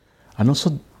And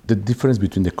also the difference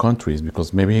between the countries,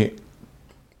 because maybe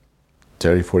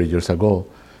 30, 40 years ago,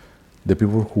 the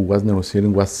people who was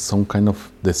negotiating was some kind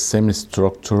of the same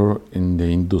structure in the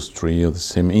industry or the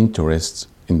same interests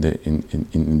in the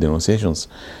negotiations.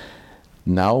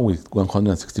 Now with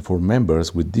 164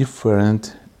 members with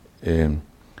different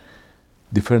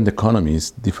economies,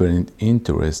 different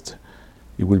interests,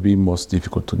 it will be most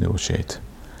difficult to negotiate.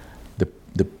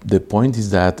 The point is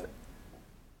that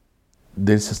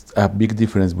there's a big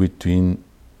difference between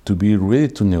to be ready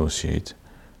to negotiate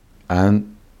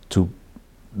and to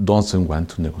doesn't want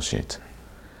to negotiate.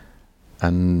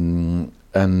 And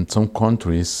some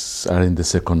countries are in the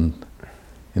second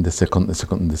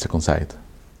side.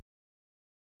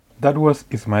 That was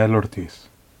Ismael Ortiz,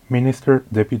 Minister,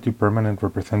 Deputy Permanent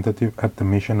Representative at the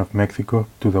Mission of Mexico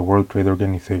to the World Trade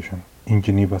Organization in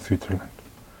Geneva, Switzerland.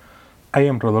 I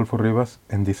am Rodolfo Rivas,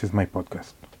 and this is my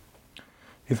podcast.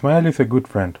 Ismael is a good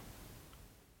friend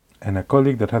and a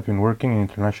colleague that has been working in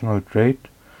international trade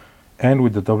and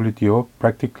with the WTO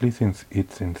practically since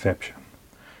its inception.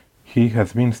 He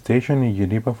has been stationed in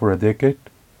Geneva for a decade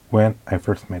when I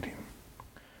first met him.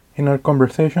 In our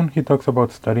conversation, he talks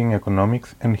about studying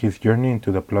economics and his journey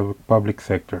into the public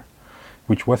sector,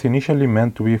 which was initially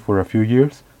meant to be for a few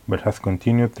years, but has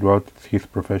continued throughout his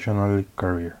professional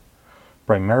career,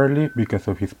 primarily because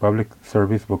of his public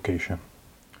service vocation.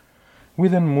 We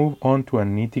then move on to a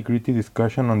nitty-gritty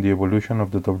discussion on the evolution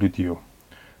of the WTO,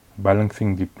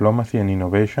 balancing diplomacy and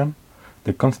innovation,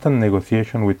 the constant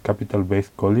negotiation with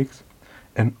capital-based colleagues,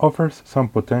 and offers some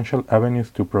potential avenues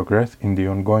to progress in the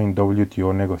ongoing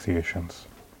WTO negotiations.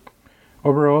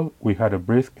 Overall, we had a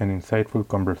brisk and insightful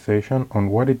conversation on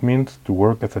what it means to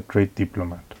work as a trade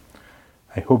diplomat.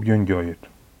 I hope you enjoy it.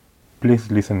 Please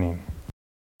listen in.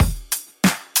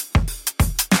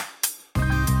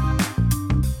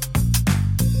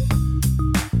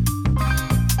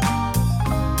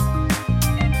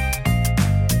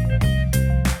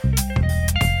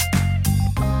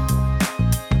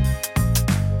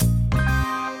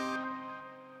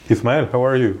 Ismael, how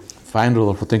are you? Fine,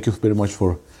 Rodolfo. Thank you very much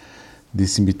for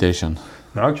this invitation.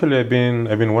 No, actually, I've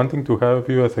been wanting to have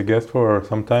you as a guest for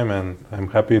some time, and I'm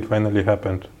happy it finally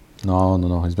happened. No.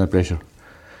 It's my pleasure.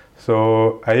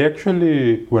 So I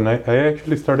actually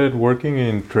started working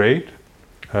in trade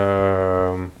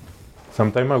some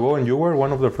time ago, and you were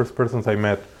one of the first persons I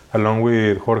met, along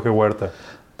with Jorge Huerta.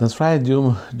 That's right.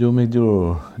 You made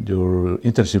your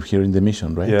internship here in the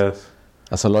mission, right? Yes.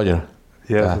 As a lawyer.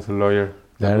 Yes, as a lawyer.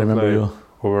 I remember you.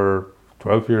 Over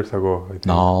 12 years ago, I think.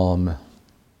 No,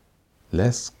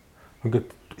 less. Okay,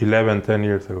 10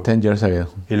 years ago. 10 years ago.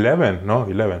 11, no,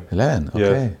 11. 11, okay.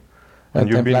 Yes. Well,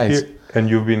 And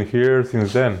you've been here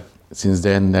since then? Since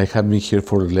then, I have been here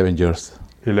for 11 years.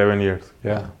 11 years,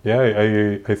 yeah.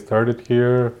 Yeah, I started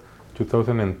here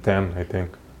 2010, I think.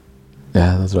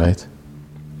 Yeah, that's right.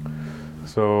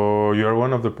 So you're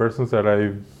one of the persons that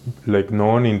I've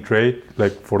known in trade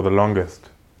for the longest.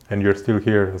 And you're still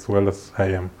here as well as I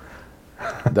am.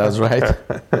 That's right.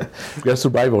 We are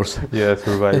survivors. Yeah,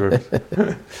 survivors.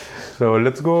 So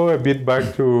let's go a bit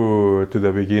back to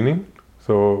the beginning.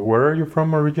 So where are you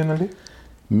from originally?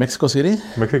 Mexico City.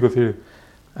 Mexico City.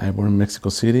 I born in Mexico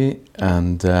City,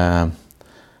 and I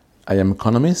am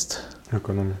economist.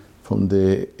 Economy. From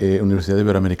the Universidad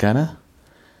Iberoamericana.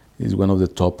 It's one of the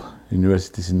top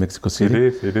universities in Mexico City.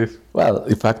 It is. Well,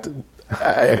 in fact,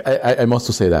 I must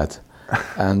to say that.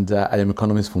 And I am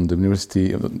economist from the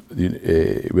University,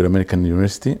 Ibero-American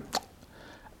University,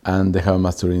 and I have a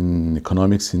master in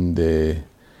economics in the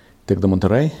Tec de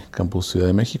Monterrey, Campus Ciudad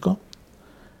de México,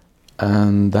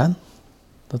 and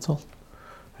that's all.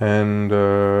 And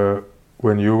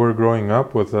when you were growing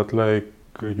up, was that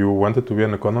you wanted to be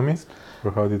an economist,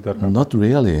 or how did that happen? Not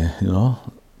really,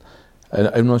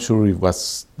 I'm not sure if it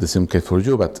was the same case for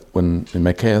you, but when in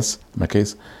my case.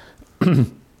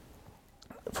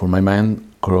 For my mind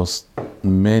crossed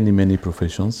many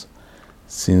professions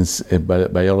since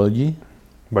biology.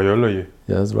 Biology?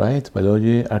 Yeah, that's right.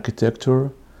 Biology,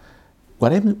 architecture.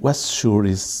 What I was sure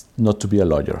is not to be a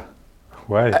lawyer.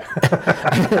 Why?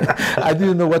 I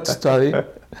didn't know what to study,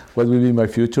 what will be my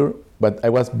future, but I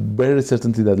was very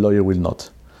certain that lawyer will not.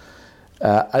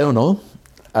 I don't know.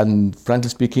 And frankly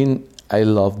speaking, I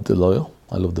love the law.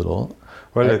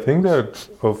 Well, I think that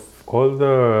of all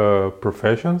the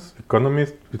professions,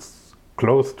 economist is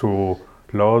close to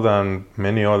law than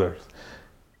many others.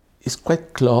 It's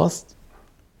quite close.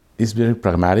 It's very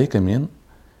pragmatic.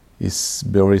 It's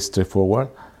very straightforward,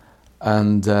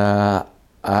 and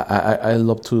I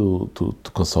love to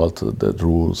consult the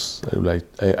rules.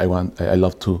 I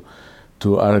love to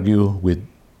argue with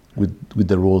with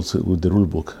the rules, with the rule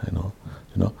book, you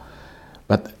know.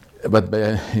 But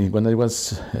when I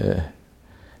was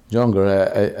younger,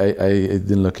 I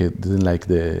didn't like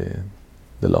the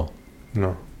law.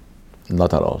 No.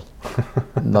 Not at all.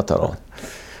 Not at all.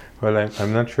 Well,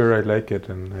 I'm not sure I like it,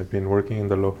 and I've been working in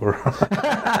the law for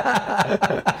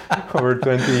over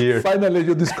 20 years. Finally,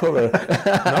 you discover.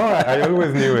 No, I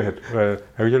always knew it.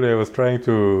 Actually, I was trying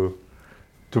to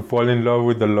fall in love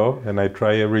with the law, and I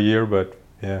try every year, but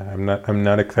yeah, I'm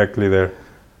not exactly there.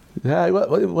 Yeah,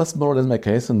 it was more or less my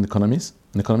case in economics.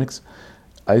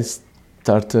 I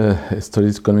started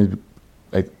studied economics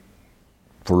like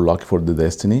for luck, for the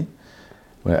destiny.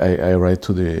 I write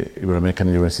to the Ibero-American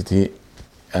University,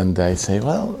 and I say,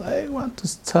 well, I want to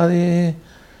study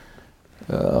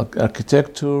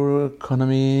architecture,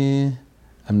 economy,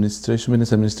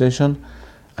 business administration,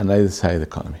 and I decided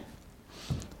economy.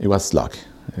 It was luck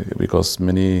because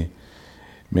many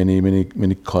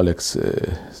colleagues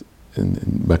back in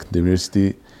the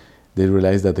university, they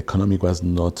realized that economy was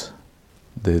not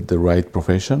the right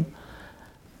profession,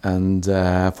 and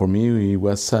for me it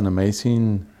was an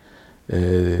amazing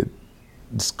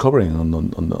discovering on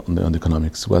the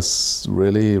economics. It was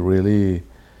really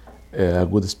a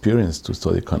good experience to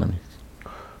study economy.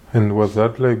 And was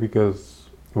that like because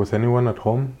was anyone at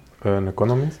home an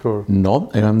economist or? No,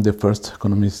 I am the first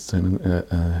economist in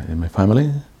my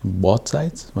family, both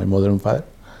sides, my mother and father.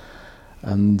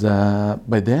 And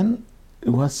by then, it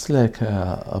was like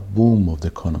a boom of the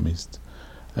economists.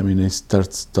 I mean, I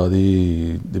started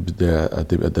studying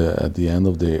at the end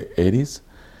of the 80s,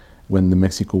 when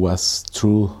Mexico was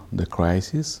through the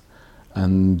crisis,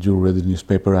 and you read the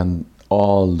newspaper and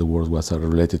all the world was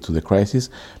related to the crisis.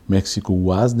 Mexico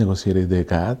was negotiating the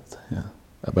GATT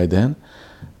by then.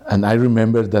 And I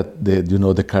remember that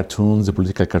the cartoons, the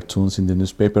political cartoons in the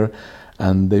newspaper,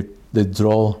 and they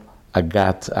draw a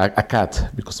cat,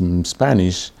 because in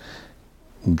Spanish,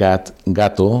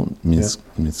 gato means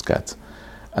cat.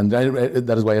 And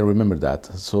that is why I remember that.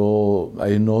 So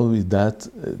I know that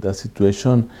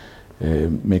situation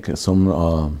make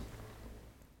some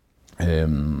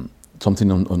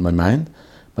something on my mind.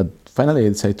 But finally, I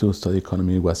decided to study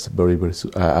economy. It was a very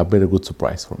good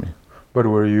surprise for me. But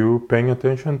were you paying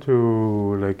attention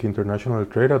to like international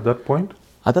trade at that point?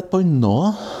 At that point,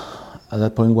 no. At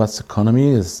that point, was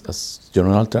economy as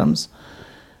general terms.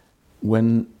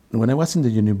 When I was in the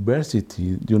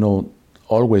university,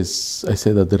 always I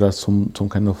say that there are some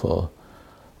kind of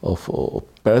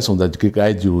person that can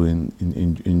guide you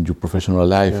in your professional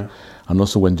life, and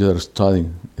also when you are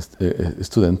studying a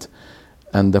student.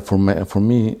 And for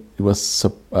me, it was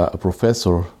a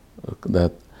professor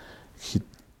that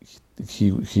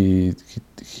he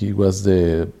was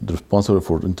the responsible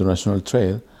for international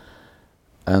trade,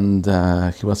 and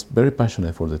he was very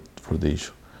passionate for the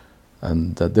issue,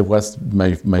 and that was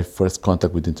my first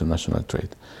contact with international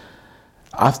trade.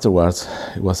 Afterwards,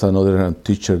 it was another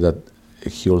teacher that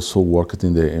he also worked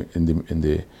in the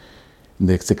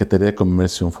Secretaría de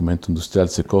Comercio y Fomento Industrial,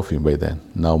 SECOFI by then,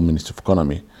 now Ministry of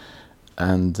Economy,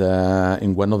 and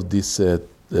in one of these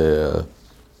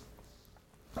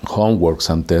homeworks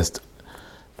and tests,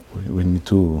 we need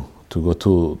to go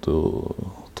to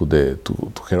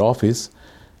her office,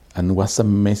 and it was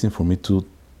amazing for me to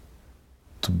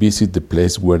visit the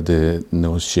place where the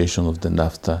negotiation of the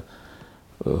NAFTA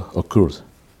occurred.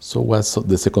 So it was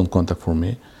the second contact for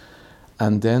me.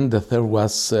 And then the third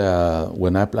was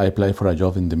when I applied for a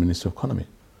job in the Ministry of Economy.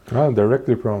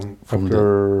 Directly from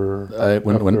after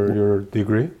your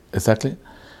degree? Exactly.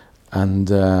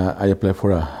 And I applied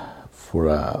for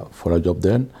a job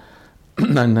there.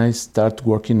 And I started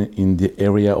working in the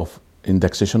area of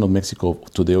indexation of Mexico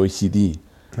to the OECD.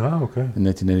 Okay. In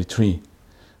 1983.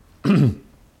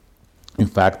 In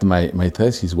fact, my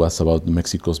thesis was about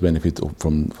Mexico's benefit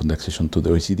from indexation to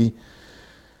the OECD.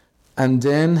 And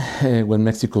then, when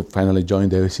Mexico finally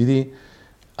joined the OECD,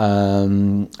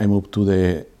 I moved to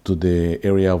the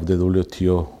area of the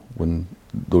WTO when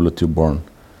WTO born.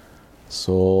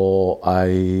 So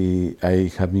I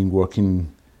have been working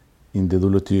in the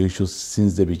WTO issues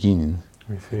since the beginning.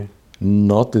 I see.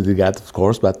 Not the GATT, of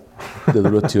course, but the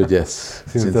WTO, yes.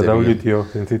 Since it's a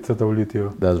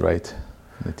WTO. That's right,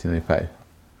 1995.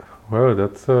 Well,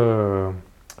 that's so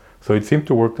it seemed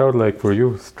to work out like for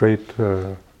you, a straight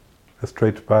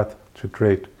path to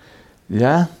trade.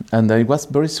 Yeah, and it was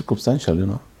very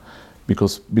circumstantial,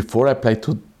 because before I applied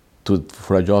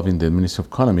for a job in the Ministry of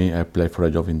Economy, I applied for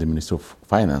a job in the Ministry of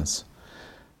Finance.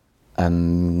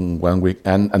 And 1 week,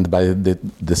 and by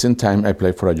the same time, I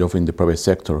applied for a job in the private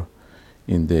sector,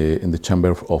 in the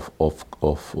Chamber of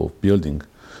Building.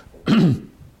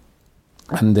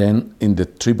 And then in the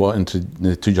three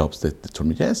jobs, they told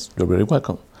me, yes, you're very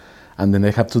welcome. And then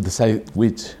I have to decide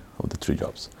which of the three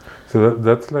jobs. So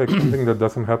that's like something that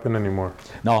doesn't happen anymore.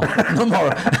 No, no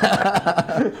more.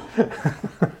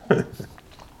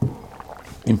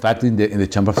 In fact, in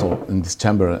this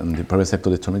chamber, in the private sector,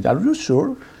 they told me, "Are you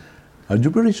sure? Are you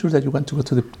very sure that you want to go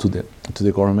to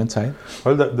the government side?"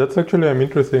 Well, that's actually, I'm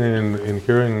interested in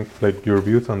hearing like your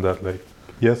views on that. Like,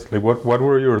 yes, like what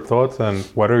were your thoughts and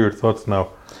what are your thoughts now?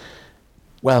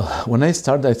 Well, when I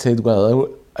started, I said, well,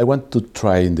 I want to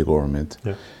try in the government.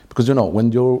 Yeah. Because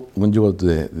when you go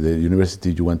to the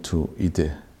university, you want to eat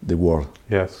the world.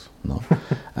 Yes. No,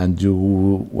 and you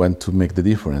want to make the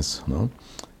difference. No,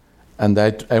 and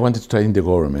I wanted to try in the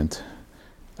government,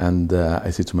 and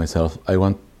I said to myself, I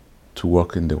want to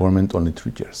work in the government only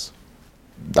 3 years.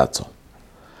 That's all.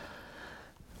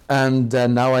 And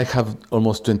now I have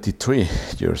almost 23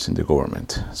 years in the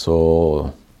government.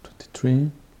 So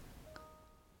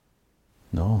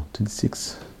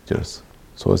 26 years.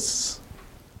 So it's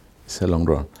a long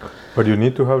run. But you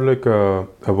need to have like a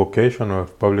vocation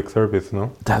of public service,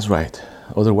 no? That's right.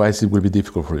 Otherwise, it will be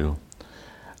difficult for you.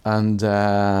 And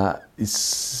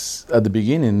it's at the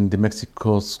beginning, the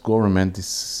Mexico's government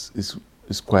is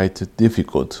quite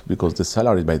difficult because the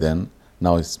salary by then,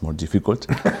 now it's more difficult.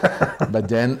 But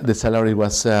then the salary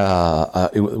was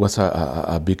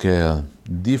a big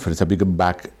difference,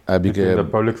 between the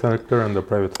public sector and the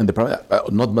private sector.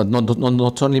 And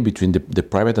not only between the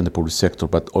private and the public sector,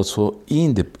 but also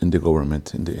in the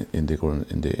government, in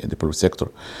the public sector.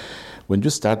 When you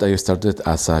start, I started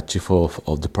as a chief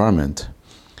of department,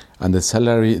 and the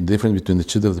salary difference between the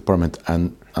chief of department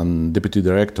and deputy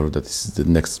director, that is the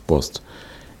next post,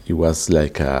 it was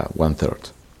like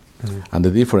 1/3. Mm. And the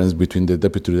difference between the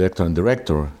deputy director and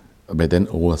director by then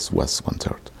was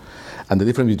 1/3. And the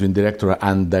difference between director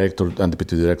and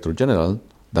deputy director general,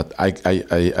 that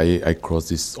I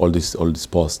crossed all this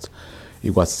post,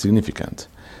 it was significant.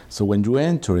 So when you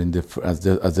enter as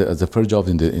the first job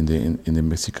in the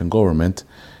Mexican government,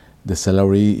 the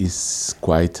salary is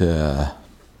quite so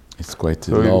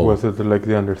low. Was it like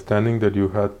the understanding that you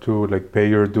had to like pay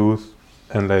your dues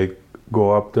and like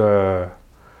go up the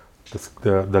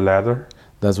ladder?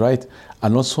 That's right.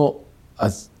 And also,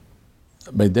 as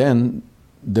by then,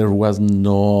 there was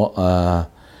no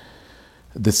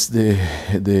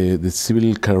the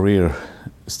civil career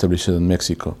established in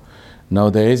Mexico.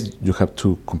 Nowadays, you have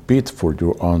to compete for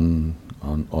your own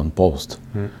post.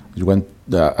 Mm. You want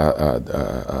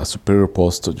a superior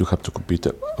post, you have to compete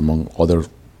among other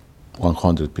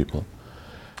 100 people.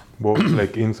 Both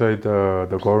like inside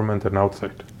the government and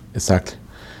outside. Exactly.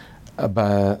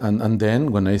 And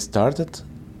then when I started,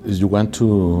 if you want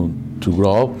to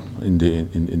grow up in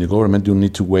the government, you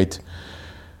need to wait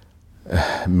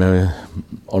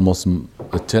almost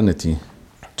eternity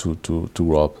to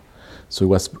grow up. So it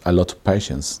was a lot of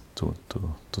patience to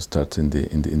start in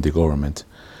the government.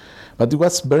 But it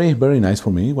was very, very nice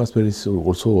for me. It was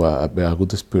also a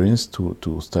good experience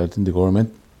to start in the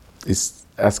government. It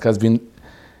has been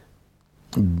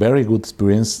very good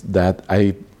experience that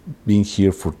I've been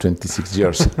here for 26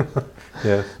 years.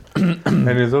 Yes. And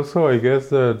it's also, I guess,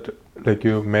 that like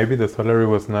maybe the salary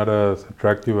was not as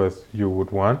attractive as you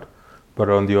would want, but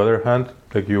on the other hand,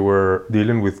 like you were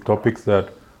dealing with topics that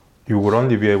you would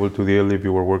only be able to deal if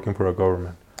you were working for a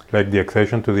government. Like the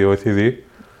accession to the OECD,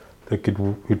 like it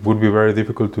would be very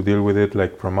difficult to deal with it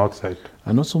like from outside.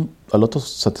 And also a lot of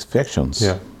satisfactions,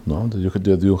 yeah, no, that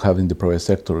you have in the private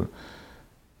sector.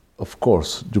 Of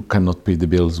course, you cannot pay the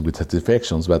bills with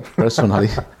satisfactions, but personally,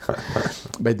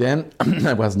 by then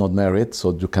I was not married,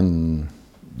 so you can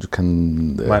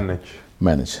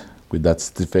manage with that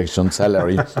satisfaction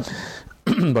salary.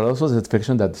 But also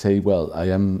satisfaction that say, well, I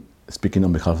am speaking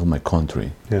on behalf of my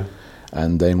country, yeah,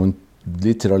 and I want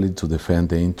literally to defend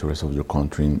the interests of your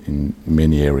country in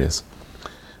many areas.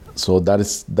 So that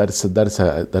is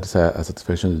a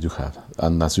satisfaction that you have,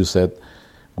 and as you said,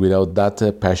 without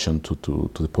that passion to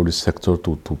the public sector,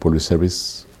 to public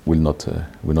service, will not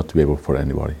be able for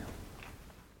anybody.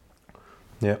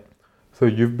 Yeah. So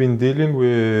you've been dealing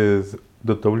with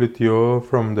the WTO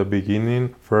from the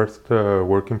beginning, first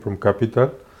working from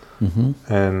Capital, mm-hmm,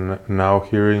 and now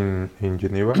here in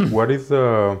Geneva. What is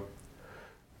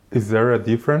there a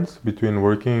difference between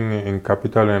working in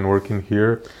Capital and working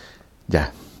here?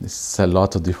 Yeah, it's a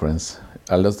lot of difference.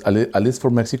 At least for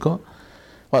Mexico.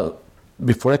 Well,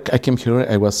 before I came here,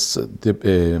 I was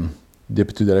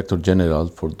Deputy Director General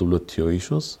for WTO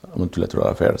issues, multilateral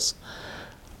affairs.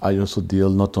 I also deal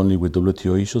not only with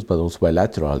WTO issues, but also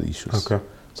bilateral issues, okay,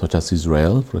 such as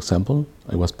Israel, for example.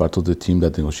 I was part of the team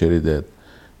that negotiated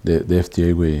the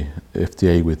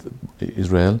FTA with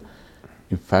Israel.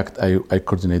 In fact, I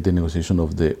coordinate the negotiation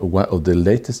of the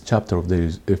latest chapter of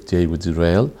the FTA with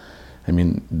Israel. I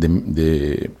mean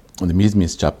the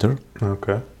Mizmi's chapter.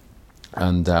 Okay.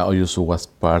 And I also was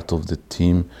part of the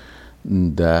team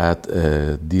that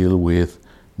deal with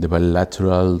the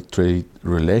bilateral trade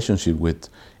relationship with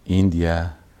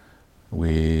India,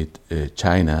 with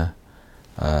China,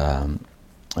 and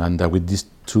with these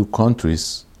two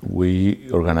countries, we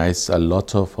organize a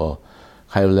lot of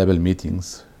high-level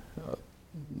meetings,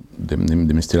 the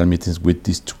ministerial meetings with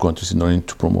these two countries in order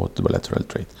to promote the bilateral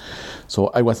trade. So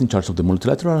I was in charge of the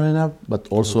multilateral arena, but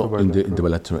also in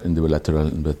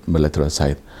the bilateral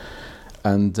side.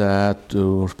 And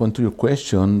to respond to your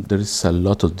question, there is a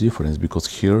lot of difference because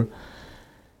here,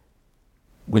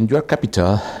 when you are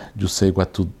capital, you say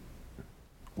what to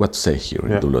say here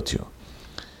in WTO.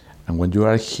 And when you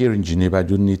are here in Geneva,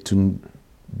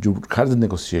 your hard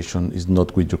negotiation is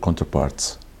not with your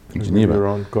counterparts in Geneva. With your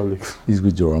own colleagues. It's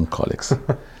with your own colleagues.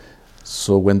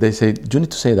 So when they say, you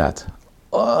need to say that.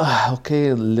 Oh,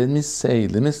 okay, let me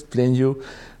explain you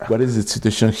what is the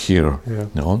situation here. Yeah.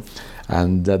 You know?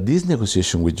 And this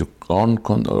negotiation with your own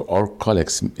or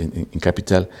colleagues in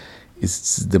capital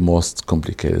is the most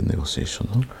complicated negotiation.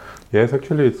 No? Yes,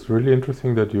 actually, it's really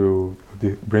interesting that you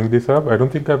bring this up. I don't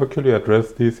think I've actually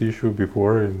addressed this issue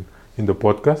before in the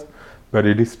podcast, but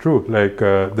it is true. Like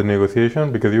the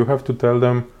negotiation, because you have to tell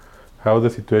them how the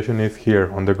situation is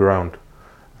here on the ground.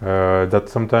 That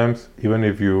sometimes, even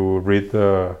if you read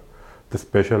the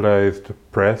specialized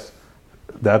press,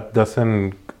 that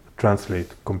doesn't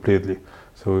translate completely.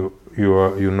 So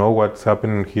you know what's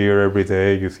happening here every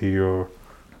day. You see your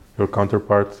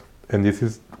counterparts, and this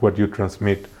is what you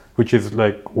transmit, which is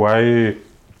like why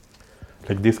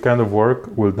like this kind of work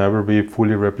will never be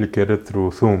fully replicated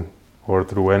through Zoom or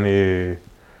through any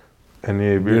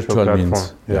virtual platform.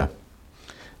 Means.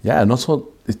 Yeah, and also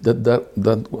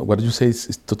that what you say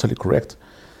is totally correct.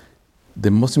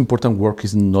 The most important work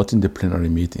is not in the plenary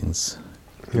meetings.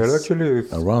 Yeah, actually,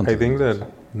 I think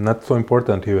that not so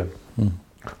important even.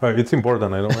 It's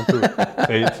important. I don't want to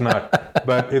say it's not,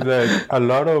 but it's like a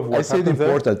lot of what happens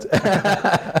important.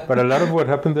 But a lot of what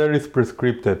happens there is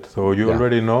prescripted, so you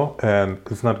already know, and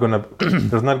it's not gonna.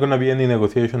 There's not gonna be any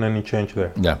negotiation, any change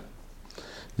there.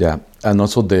 Yeah, and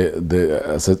also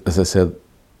as I said,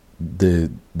 the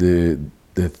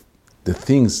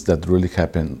things that really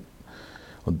happen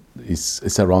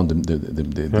is around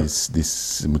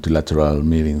these multilateral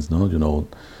meetings. No, you know,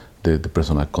 the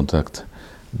personal contact.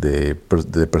 The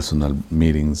personal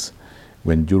meetings,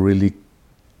 when you really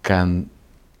can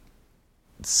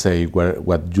say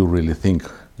what you really think.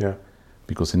 Yeah.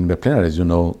 Because in the plenaries, you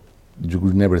know, you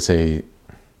would never say.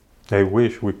 I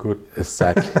wish we could.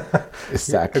 Exactly.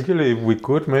 Actually, if we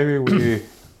could, maybe we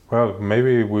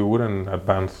wouldn't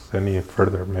advance any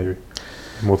further. Maybe,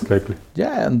 most likely.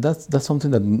 Yeah, and that's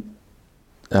something that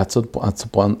at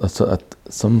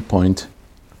some point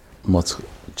must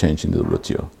change in the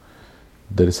WTO.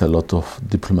 There is a lot of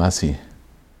diplomacy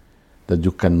that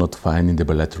you cannot find in the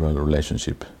bilateral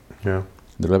relationship. Yeah.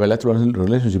 In the bilateral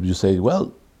relationship, you say,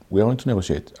 well, we are going to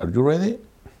negotiate. Are you ready?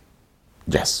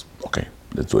 Yes. Okay,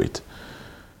 let's do it.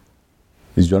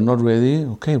 If you are not ready,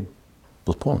 okay,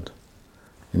 postponed.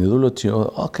 In the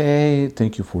WTO, okay,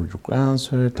 thank you for your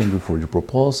answer, thank you for your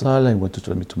proposal, I want to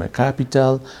transmit to my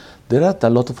capital. There are a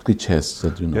lot of cliches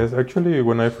that you know. Yes, actually,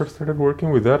 when I first started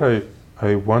working with that,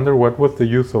 I wonder what was the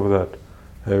use of that.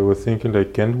 I was thinking,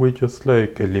 like, can't we just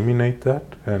like eliminate that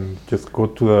and just go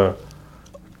to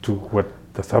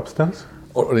the substance?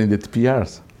 Or in the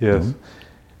TPRs. Yes.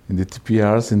 Mm-hmm. In the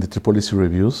TPRs, in the policy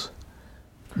reviews.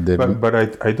 But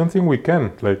I don't think we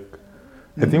can. Like,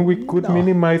 I think we could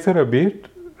minimize it a bit.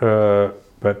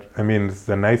 But I mean,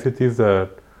 the niceties that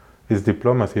is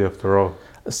diplomacy after all.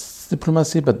 It's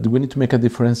diplomacy, but we need to make a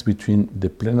difference between the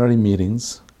plenary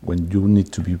meetings when you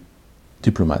need to be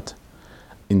diplomat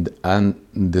and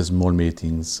the small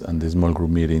meetings and the small group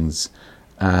meetings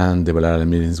and the bilateral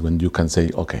meetings when you can say,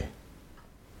 okay,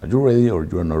 are you ready or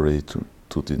you are not ready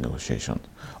to the negotiation?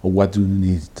 Or what do you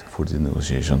need for the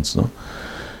negotiations? No?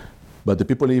 But the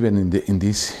people even in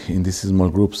these small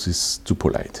groups is too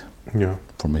polite. Yeah.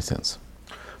 For my sense.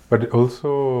 But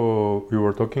also we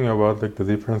were talking about like the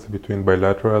difference between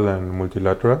bilateral and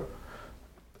multilateral.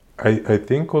 I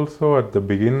think also at the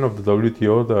beginning of the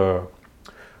WTO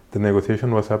the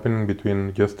negotiation was happening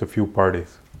between just a few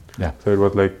parties. Yeah. So it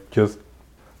was like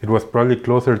it was probably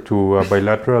closer to a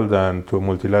bilateral than to a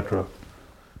multilateral.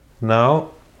 Now,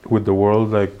 with the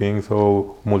world like being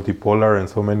so multipolar and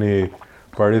so many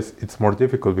parties, it's more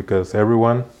difficult because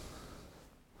everyone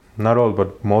not all,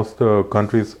 but most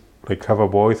countries like have a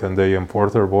voice and they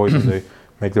enforce their voice and they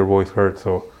make their voice heard.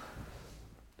 So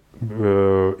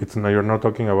it's not, you're not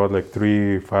talking about like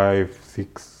 3, 5,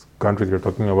 6 countries. You're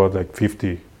talking about like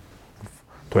 50,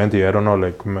 20. I don't know,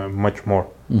 like much more.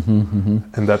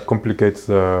 And that complicates.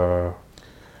 And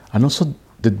also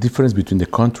the difference between the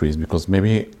countries, because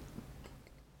maybe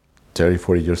 30,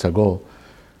 40 years ago,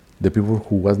 the people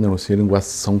who was negotiating was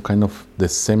some kind of the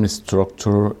same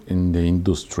structure in the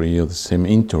industry or the same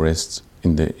interests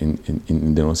in the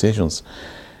negotiations.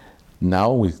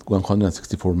 Now with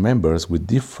 164 members with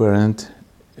different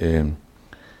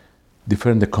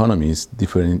economies,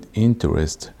 different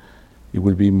interests, it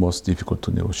will be most difficult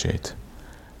to negotiate.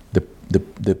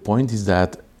 The point is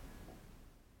that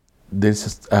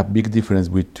there's a big difference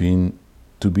between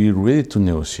to be ready to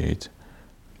negotiate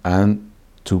and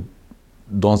to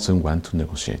doesn't want to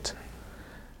negotiate,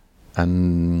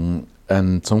 and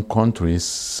some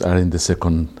countries are in the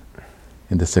second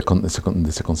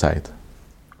side.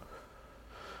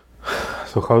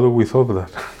 So how do we solve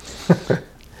that?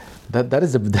 that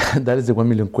is the 1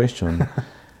 million question,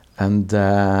 and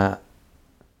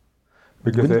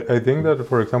because I think that,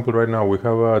 for example, right now we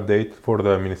have a date for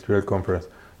the ministerial conference.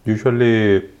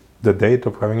 Usually, the date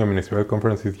of having a ministerial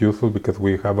conference is useful because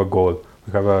we have a goal,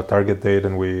 we have a target date,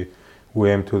 and we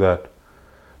aim to that.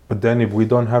 But then if we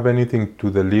don't have anything to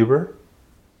deliver,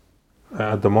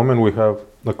 at the moment we have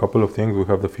a couple of things. We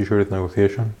have the fisheries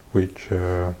negotiation, which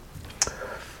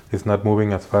is not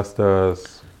moving as fast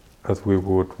as we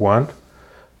would want.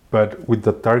 But with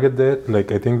the target date,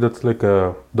 like I think that's like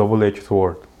a double-edged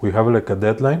sword. We have like a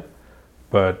deadline,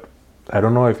 but I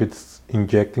don't know if it's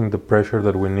injecting the pressure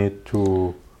that we need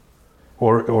to,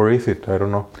 or is it? I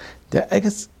don't know. Yeah, I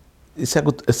guess it's a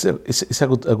good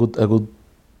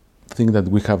thing that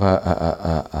we have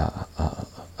a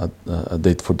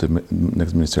date for the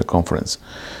next ministerial conference,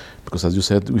 because as you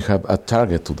said, we have a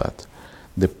target to that.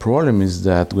 The problem is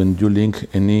that when you link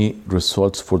any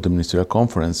results for the ministerial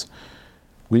conference,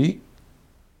 we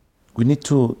need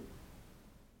to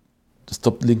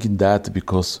stop linking that,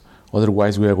 because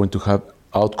otherwise we are going to have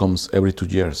outcomes every 2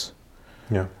 years.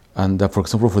 Yeah. And for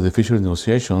example, for the fisheries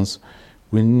negotiations,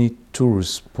 we need to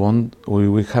respond.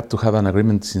 We have to have an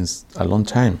agreement since a long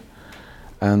time,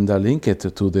 and link it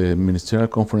to the ministerial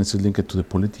conference, link it to the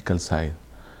political side.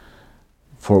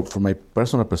 For my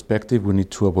personal perspective, we need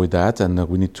to avoid that, and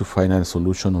we need to find a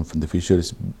solution on the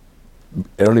fisheries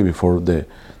early before the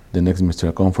next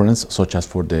ministerial conference, such as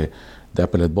for the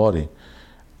appellate body.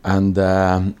 And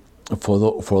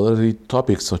for other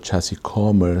topics such as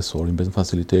e-commerce or investment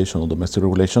facilitation or domestic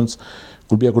regulations,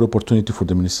 would be a good opportunity for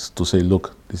the ministers to say,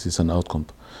 look, this is an outcome.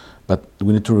 But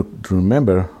we need to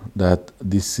remember that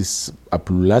this is a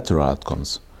plurilateral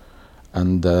outcomes.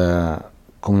 And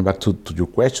coming back to your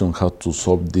question, how to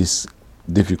solve this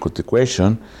difficult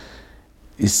equation,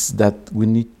 is that we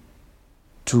need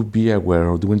to be aware,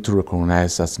 or we need to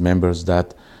recognize as members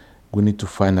that we need to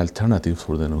find alternatives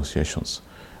for the negotiations.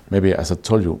 Maybe, as I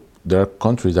told you, there are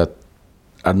countries that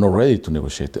are not ready to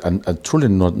negotiate, and truly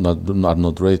are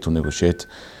not ready to negotiate.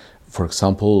 For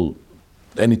example,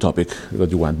 any topic that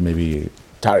you want, maybe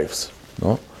tariffs,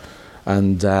 no?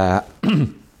 And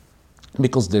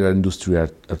because their industry are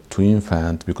too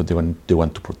infant, because they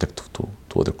want to protect to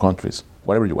other countries,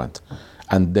 whatever you want,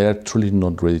 and they're truly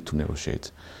not ready to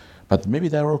negotiate. But maybe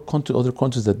there are other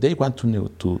countries that they want to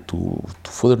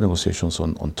further negotiations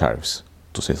on tariffs,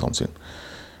 to say something.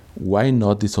 Why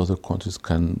not these other countries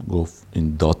can go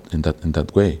in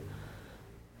that way?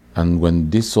 And when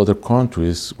these other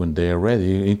countries, when they are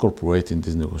ready, incorporate in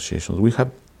these negotiations, we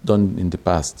have done in the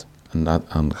past and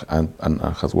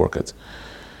has worked.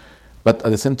 But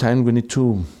at the same time, we need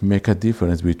to make a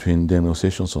difference between the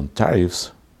negotiations on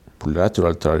tariffs,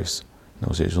 plurilateral tariffs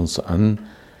negotiations, and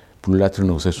plurilateral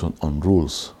negotiations on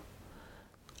rules.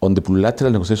 On the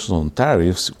plurilateral negotiations on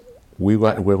tariffs, we're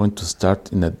going to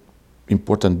start in an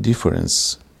important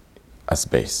difference as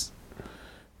base.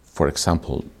 For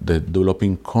example, the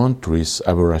developing countries'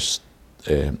 average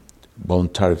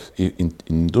bound tariff in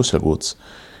industrial goods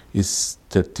is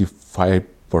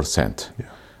 35%. Yeah.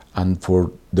 And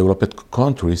for developed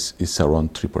countries, it's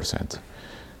around 3%.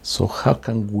 So how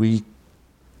can we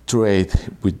trade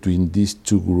between these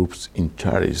two groups in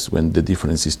tariffs when the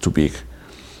difference is too big?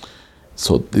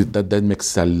 So that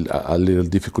makes it a little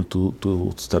difficult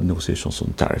to start negotiations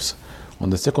on tariffs. On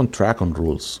the second track on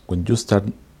rules, when you start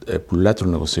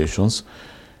plurilateral negotiations,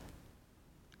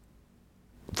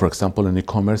 for example, in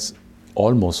e-commerce,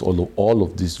 almost all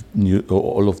of these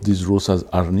rules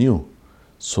are new.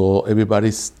 So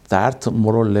everybody starts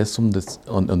more or less on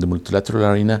the multilateral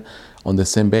arena on the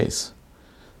same base.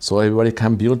 So everybody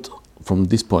can build from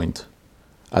this point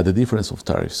at the difference of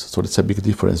tariffs. So it's a big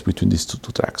difference between these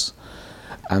two tracks.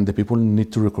 And the people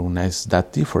need to recognize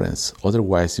that difference.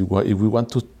 Otherwise, if we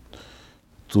want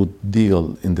to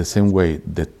deal in the same way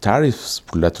the tariffs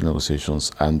bilateral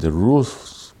negotiations and the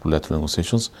rules bilateral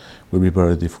negotiations will be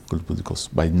very difficult because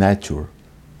by nature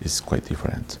it's quite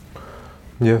different.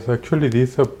 Yes, actually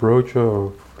this approach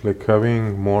of like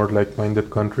having more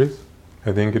like-minded countries,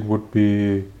 I think it would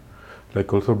be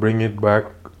like also bring it back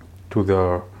to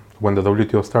when the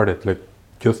WTO started, like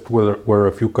just where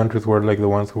a few countries were like the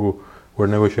ones who were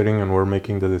negotiating and were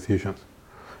making the decisions.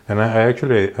 And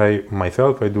I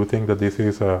myself do think that this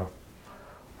is an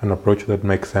approach that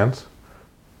makes sense.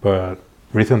 But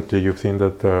recently you've seen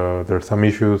that there are some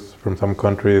issues from some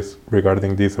countries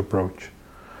regarding this approach.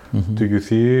 Mm-hmm. Do you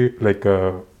see like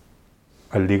a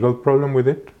legal problem with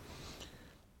it?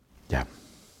 Yeah,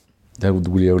 that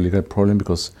would be a legal problem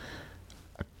because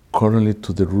currently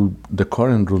to the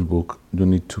current rule book, you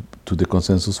need to the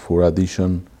consensus for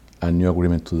addition a new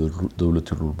agreement to the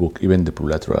WTO rule book, even the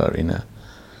bilateral arena.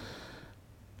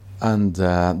 And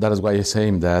that is why I'm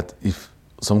saying that if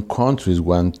some countries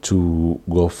want to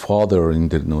go further in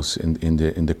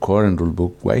the current rule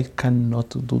book, why cannot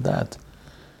do that?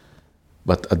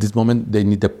 But at this moment, they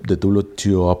need the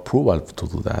WTO approval to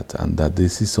do that, and that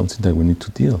this is something that we need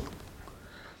to deal.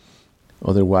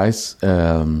 Otherwise,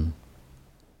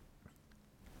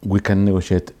 we can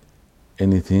negotiate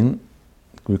anything.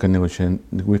 We can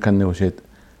negotiate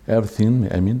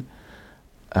everything. I mean,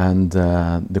 and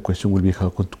the question will be how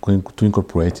to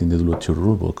incorporate in the WTO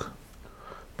rulebook.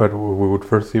 But we would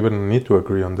first even need to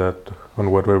agree on that,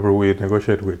 on whatever we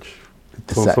negotiate, which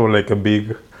it's also like a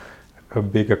big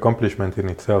accomplishment in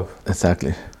itself.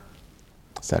 Exactly.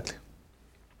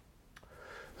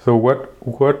 So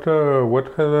what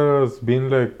has been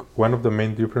like one of the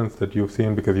main differences that you've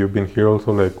seen, because you've been here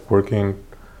also like working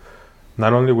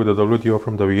not only with the WTO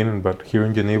from the beginning, but here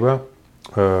in Geneva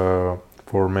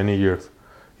for many years.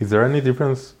 Is there any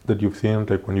difference that you've seen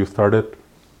like when you started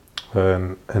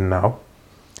and now?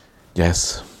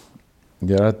 Yes,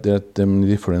 there are many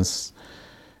differences.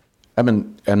 I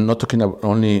mean, I'm not talking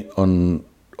only on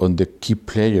the key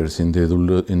players in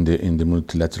the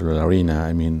multilateral arena.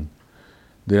 I mean,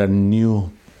 there are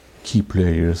new key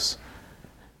players.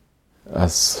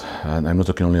 And I'm not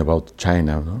talking only about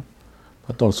China, no?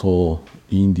 But also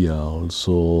India,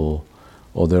 also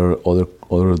other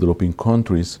developing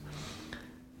countries.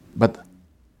 But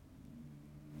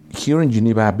here in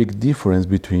Geneva, a big difference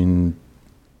between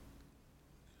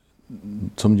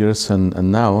some years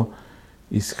and now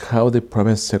is how the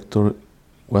private sector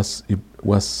was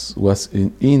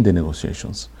in the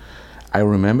negotiations. I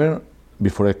remember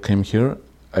before I came here,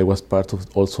 I was part of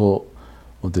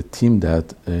the team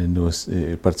that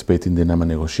participated in the NAMA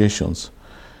negotiations,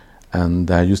 and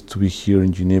I used to be here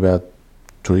in Geneva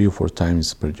 3 or 4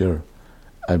 times per year.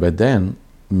 By then,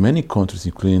 many countries,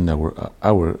 including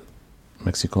our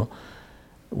Mexico,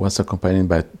 was accompanied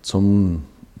by some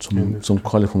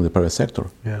colleagues from the private sector,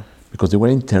 because they were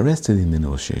interested in the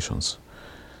negotiations.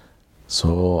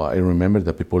 So I remember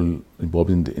that people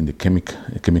involved in the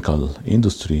chemical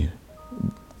industry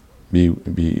be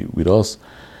with us.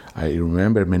 I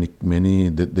remember many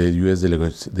the U.S.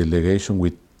 delegation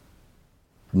with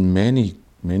many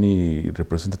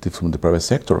representatives from the private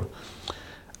sector,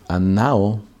 and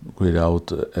now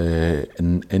without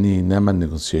any NAMA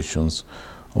negotiations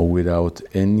or without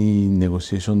any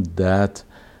negotiation that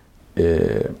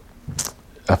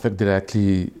affect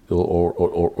directly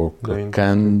or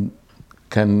can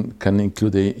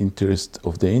include the interest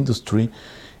of the industry,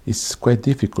 is quite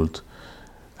difficult.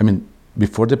 I mean,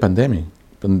 before the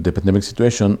pandemic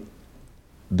situation,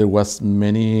 there was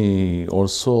many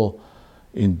also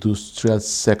industrial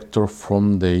sector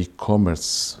from the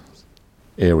e-commerce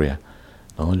area.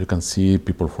 Now you can see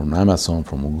people from Amazon,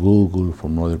 from Google,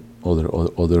 from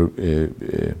other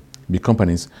big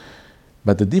companies.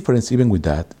 But the difference, even with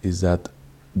that, is that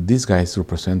these guys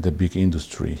represent the big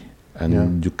industry,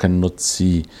 and you cannot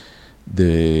see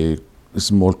the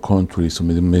small countries or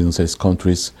medium-sized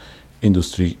countries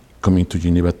industry coming to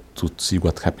Geneva to see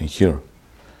what happened here.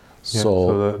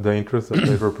 So the interests that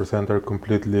they represent are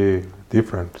completely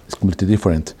different. It's completely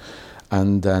different,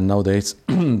 and nowadays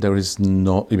there is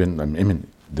no even. I mean,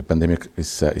 the pandemic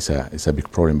is a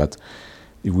big problem. But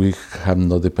if we have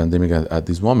not the pandemic at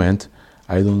this moment,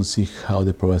 I don't see how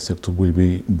the private sector will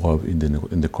be involved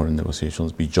in the current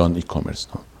negotiations beyond e-commerce.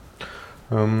 No?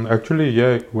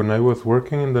 Actually, when I was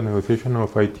working in the negotiation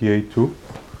of ITA 2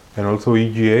 and also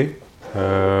EGA,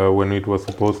 when it was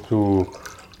supposed to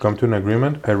come to an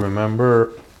agreement, I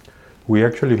remember we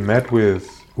actually met with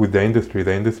with the industry.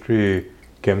 The industry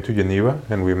came to Geneva,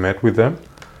 and we met with them,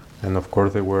 and of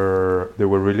course they were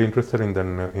really interested in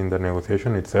the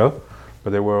negotiation itself,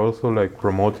 but they were also like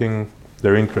promoting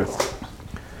their interests.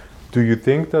 Do you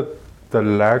think that the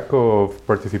lack of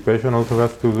participation also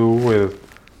has to do with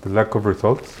the lack of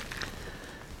results?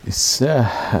 It's,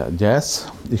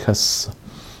 yes, it has.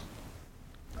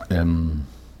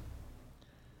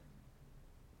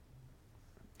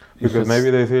 Because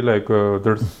maybe they say like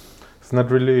it's not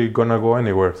really gonna go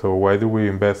anywhere. So why do we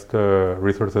invest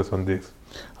resources on this?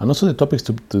 And also the topics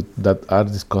that are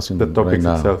discussing the topics right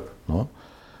now. Itself. No,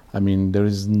 I mean there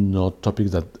is no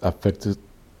topic that affected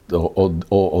or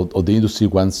the industry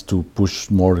wants to push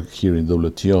more here in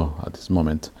WTO at this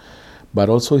moment. But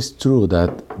also it's true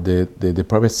that the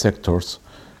private sectors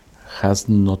has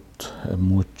not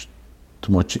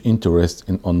too much interest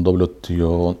on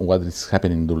WTO, on what is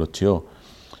happening in WTO.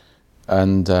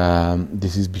 And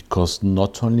this is because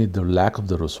not only the lack of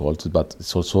the results, but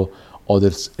it's also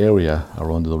other area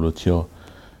around the WTO.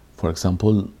 For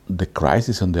example, the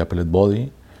crisis on the appellate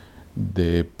body,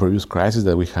 the previous crisis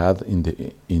that we had in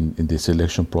the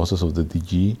selection process of the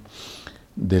DG,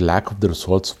 the lack of the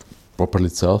results properly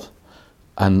itself,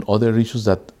 and other issues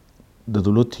that the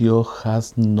WTO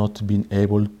has not been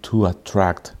able to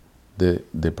attract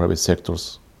the private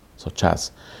sectors, such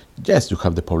as, yes, you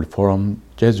have the public forum,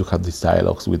 yes, you have these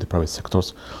dialogues with the private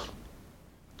sectors,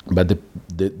 but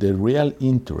the real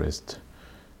interest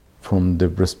from the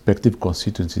respective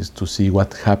constituencies to see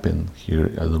what happened here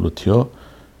at the WTO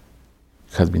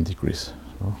has been decreased.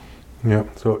 So. Yeah,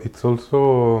 so it's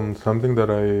also something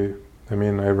that I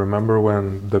remember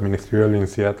when the ministerial in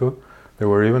Seattle, there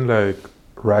were even like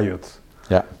riots.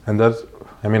 Yeah. And that's,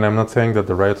 I'm not saying that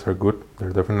the riots are good,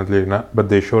 they're definitely not, but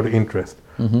they showed interest.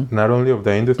 Mm-hmm. Not only of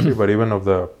the industry, but even of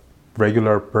the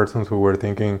regular persons who were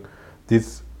thinking,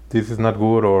 this is not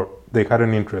good, or they had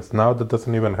an interest. Now that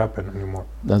doesn't even happen anymore.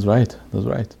 That's right.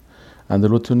 And the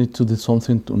WTO needs to do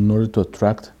something in order to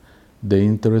attract the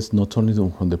interest not only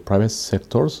from the private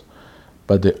sectors,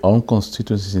 but their own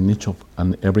constituencies in each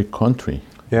and every country.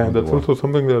 Yeah, that's also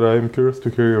something that I'm curious to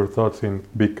hear your thoughts in,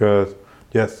 because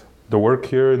yes, the work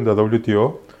here in the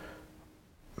WTO,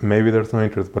 maybe there's no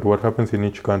interest, but what happens in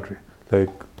each country? Like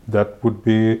that would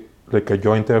be like a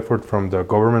joint effort from the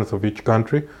governments of each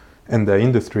country and the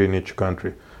industry in each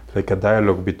country, like a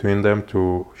dialogue between them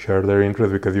to share their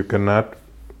interests, because you cannot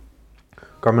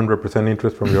come and represent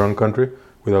interest from your own country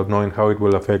without knowing how it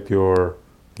will affect your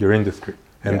industry.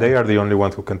 And they are the only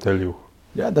ones who can tell you.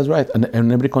 Yeah, that's right.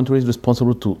 And every country is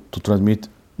responsible to transmit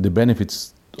the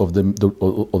benefits of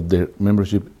their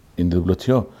membership in the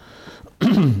WTO.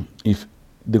 If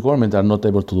the government are not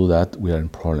able to do that, we are in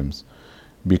problems,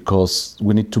 because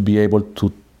we need to be able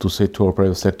to say to our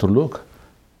private sector, look,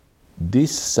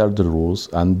 these are the rules,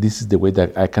 and this is the way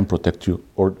that I can protect you,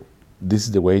 or this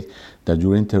is the way that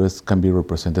your interests can be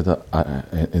represented in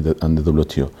the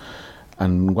WTO.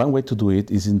 And one way to do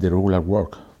it is in the regular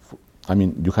work.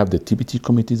 You have the TBT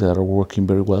committees that are working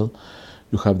very well.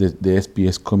 You have the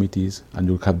SPS committees, and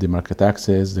you have the market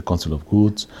access, the Council of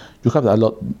Goods. You have a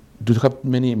lot. You have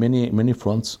many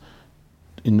fronts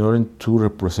in order to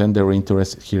represent their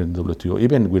interests here in the WTO.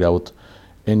 Even without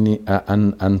any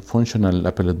unfunctional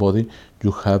appellate body,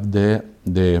 you have the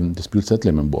dispute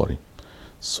settlement body.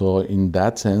 So in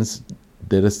that sense,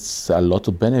 there is a lot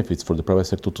of benefits for the private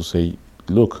sector to say,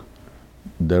 look,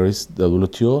 there is the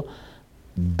WTO,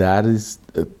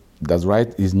 that's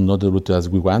right, is not the WTO as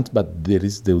we want, but there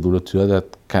is the WTO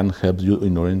that can help you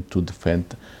in order to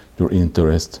defend your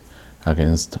interest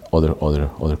against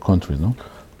other countries, no?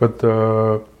 But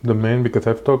the main, because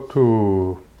I've talked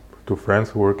to friends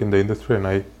who work in the industry, and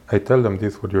I tell them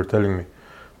this, what you're telling me,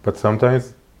 but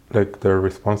sometimes like the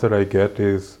response that I get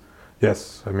is,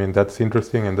 yes, that's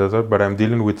interesting and that's that, but I'm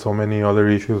dealing with so many other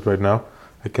issues right now.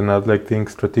 I cannot think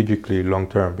strategically long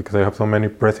term because I have so many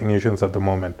pressing issues at the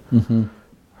moment. Mm-hmm.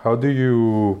 How do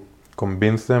you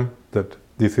convince them that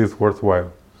this is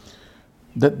worthwhile?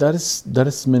 That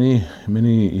is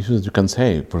many issues you can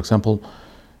say. For example,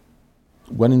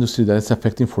 one industry that is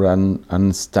affecting for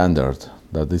an standard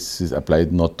that this is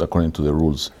applied not according to the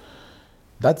rules.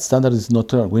 That standard is not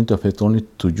going to affect only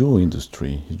to your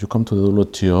industry. If you come to the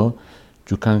WTO,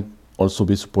 you can also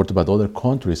be supported by other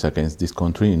countries against this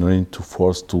country in order to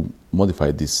force to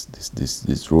modify this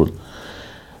rule.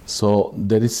 So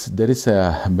there is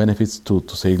benefits to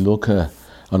say, look, and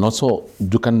also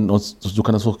you can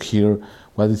also hear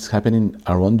what is happening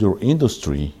around your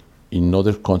industry in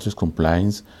other countries'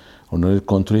 compliance, or in other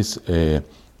countries'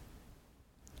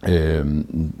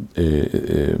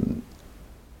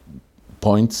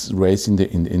 points raised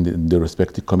in the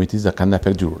respective committees that can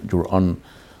affect your own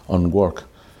work.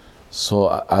 So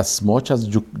as much as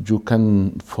you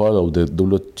can follow the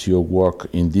WTO work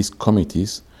in these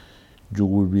committees, you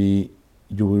will be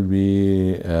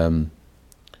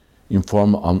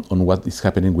informed on what is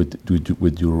happening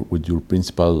with your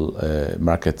principal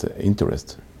market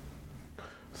interest.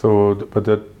 So, but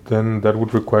that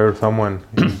would require someone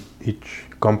in each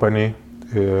company,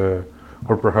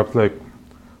 or perhaps like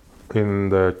in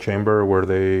the chamber where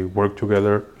they work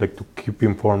together, like to keep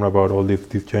informed about all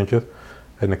these changes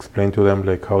and explain to them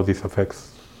like how this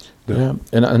affects them.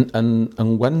 Yeah,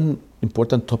 and one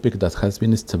important topic that has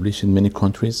been established in many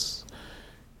countries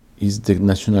is the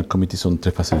national committees on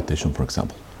trade facilitation, for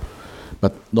example.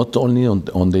 But not only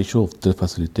on the issue of trade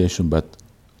facilitation, but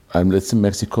let's say in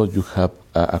Mexico, you have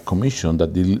a commission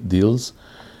that deals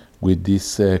with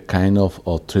this kind of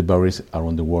trade barriers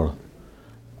around the world.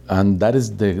 And that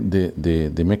is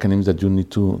the mechanism that you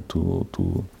need to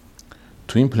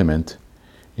implement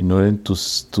in order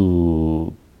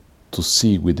to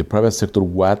see with the private sector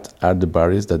what are the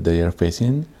barriers that they are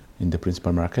facing in the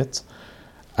principal markets,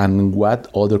 and what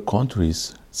other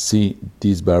countries see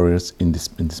these barriers in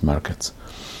these markets.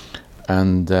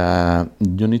 And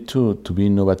you need to be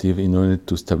innovative in order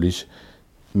to establish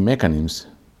mechanisms,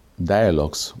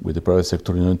 dialogues with the private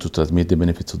sector in order to transmit the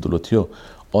benefits of the WTO.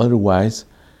 Otherwise,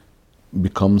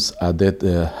 becomes a dead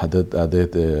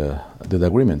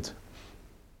agreement.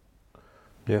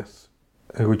 Yes,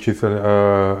 which is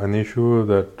an issue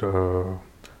that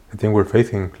I think we're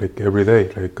facing like every day.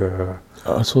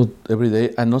 Also every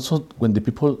day, and also when the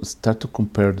people start to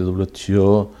compare the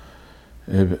WTO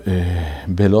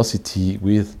velocity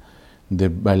with the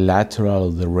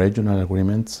bilateral, the regional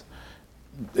agreements,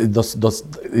 it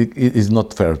is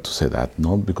not fair to say that,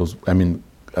 no? Because I mean,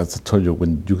 as I told you,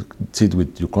 when you sit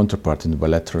with your counterpart in the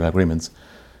bilateral agreements,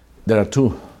 there are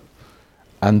two,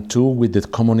 and two with the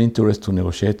common interest to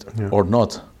negotiate or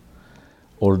not.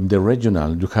 Or the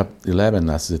regional, you have 11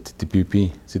 as the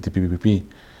CTPP,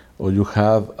 or you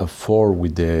have 4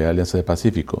 with the Alianza del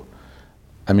Pacífico.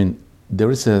 I mean, there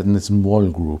is a small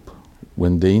group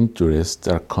when the interests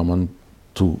are common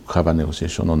to have a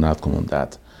negotiation on outcome on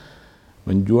that.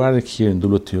 When you are here in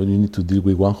WTO, you need to deal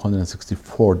with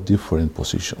 164 different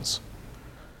positions,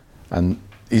 and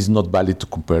it's not valid to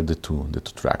compare the two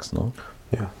tracks, no?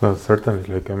 Yeah, no, certainly.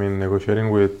 Like, I mean, negotiating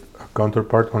with a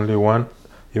counterpart, only one.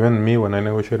 Even me, when I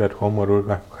negotiate at home what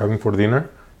we're having for dinner,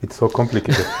 it's so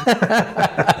complicated.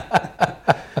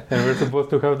 And we're supposed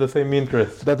to have the same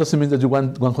interest. That doesn't mean that you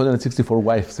want 164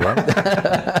 wives, right?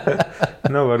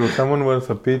 No, but if someone wants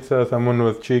a pizza, someone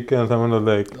wants chicken, someone was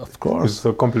like, of course, it's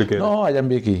so complicated. No, I am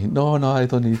Vicky. No, I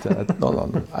don't eat that.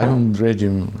 No. I'm on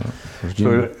regime.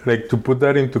 So, like, to put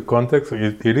that into context,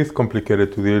 it is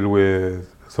complicated to deal with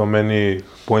so many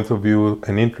points of view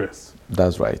and interests.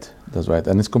 That's right.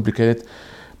 And it's complicated,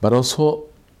 but also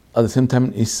at the same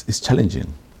time it's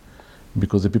challenging,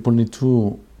 because the people need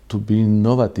to be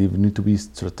innovative, need to be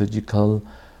strategical,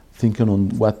 thinking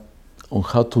on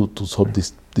how to solve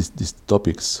these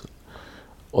topics.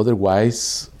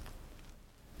 Otherwise,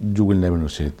 you will never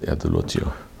negotiate at the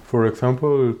WTO. For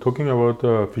example, talking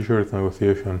about fisheries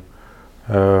negotiation,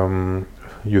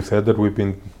 you said that we've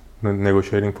been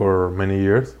negotiating for many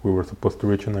years. We were supposed to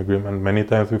reach an agreement many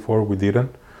times before, we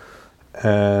didn't.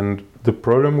 And the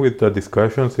problem with the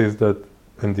discussions is that,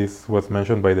 and this was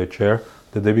mentioned by the chair,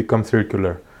 that they become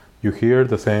circular. You hear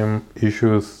the same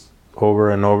issues over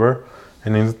and over,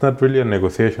 and it's not really a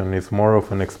negotiation, it's more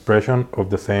of an expression of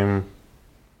the same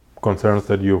concerns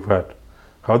that you've had.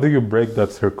 How do you break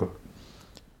that circle?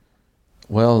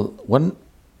 Well,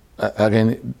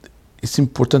 again, it's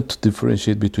important to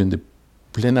differentiate between the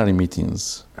plenary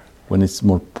meetings, when it's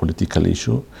more political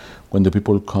issue, when the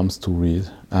people comes to read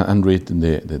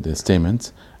the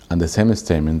statements, and the same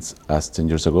statements as 10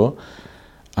 years ago,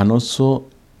 and also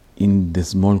in the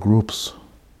small groups,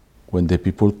 when the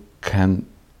people can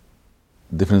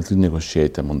definitely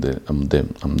negotiate among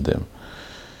them.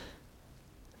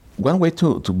 One way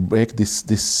to break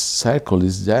this cycle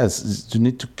is you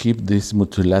need to keep this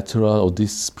multilateral or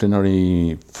this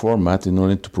plenary format in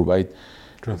order to provide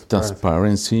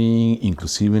transparency,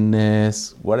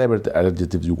 inclusiveness, whatever the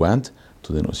adjective you want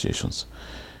to the negotiations.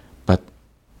 But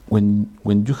when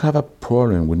you have a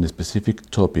problem with a specific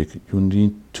topic, you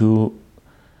need to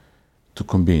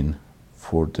convene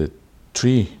for the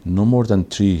no more than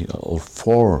 3 or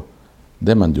 4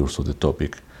 demanders of the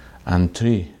topic, and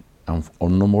 3 or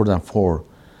no more than 4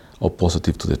 are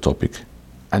positive to the topic.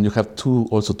 And you have to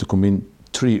also to convene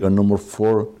 3 or no more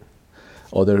 4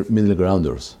 other middle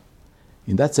grounders.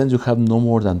 In that sense, you have no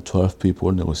more than 12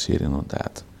 people negotiating on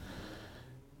that.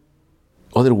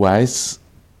 Otherwise,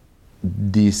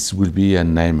 this will be a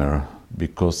nightmare,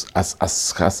 because as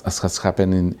has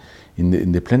happened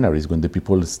in the plenaries, when the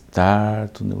people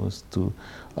start to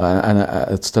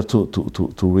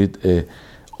read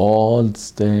all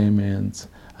statements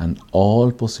and all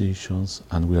positions,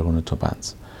 and we are going to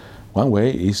advance. One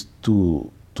way is to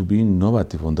be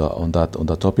innovative on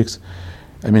the topics.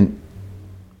 I mean,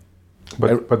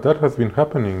 but that has been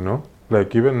happening, no?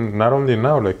 Like, even not only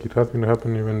now, like it has been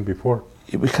happening even before.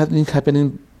 It has been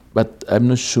happening, but I'm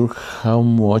not sure how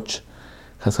much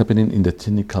has happened in the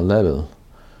technical level,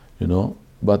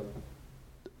 But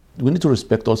we need to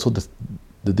respect also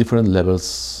the different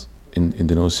levels in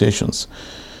the negotiations.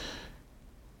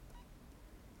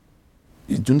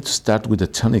 You need to start with the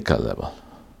technical level.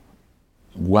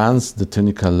 Once the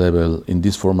technical level in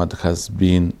this format has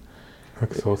been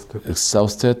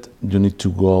exhausted, you need to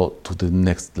go to the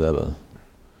next level.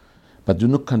 But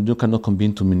you cannot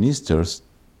convene two ministers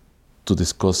to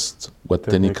discuss what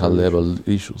technical level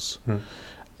issues.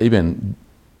 Even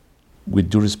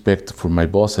with due respect for my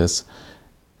bosses,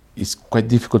 it's quite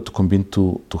difficult to convene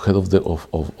to head of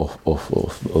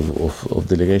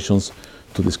delegations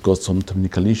to discuss some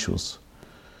technical issues.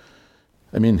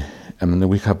 I mean,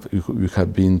 we have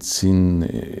seen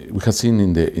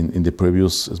in the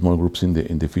previous small groups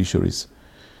in the fisheries,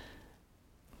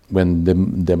 when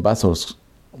the ambassadors,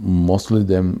 mostly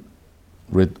them,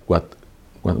 read what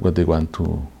they want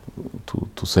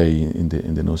to say in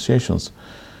the negotiations,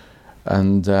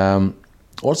 and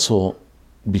also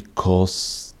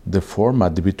because the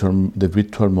format, the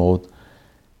virtual mode,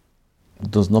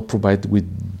 does not provide with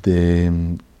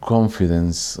the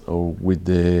confidence or with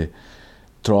the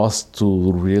trust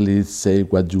to really say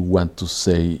what you want to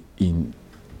say in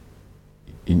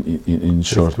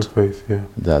short. Face-to-face, yeah.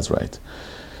 That's right.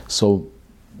 So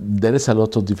there is a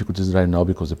lot of difficulties right now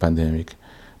because of the pandemic,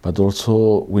 but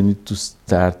also we need to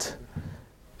start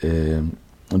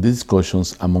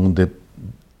discussions among the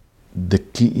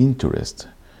key interest.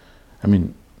 I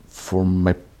mean, from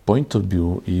my point of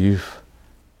view, if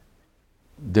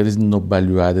there is no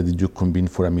value added that you convene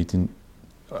for a meeting,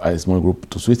 a small group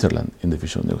to Switzerland in the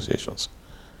fisheries negotiations,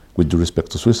 with due respect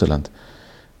to Switzerland,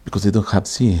 because they don't have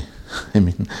sea. I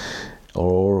mean,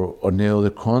 or any other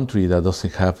country that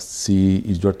doesn't have sea,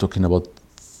 if you're talking about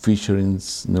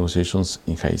fisheries negotiations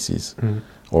in high seas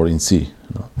or in sea,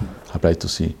 apply to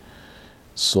sea.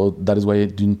 So that is why you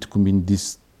need to convene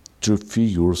these two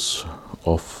figures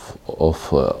of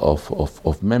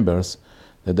members,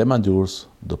 the demandeurs,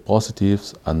 the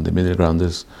positives, and the middle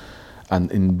grounders,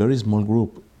 and in very small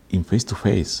group, in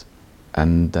face-to-face.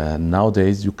 And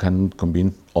nowadays you can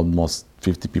convene almost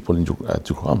 50 people at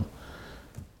your home.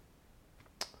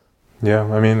 Yeah,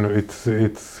 I mean,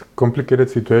 it's complicated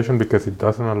situation because it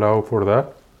doesn't allow for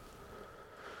that.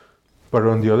 But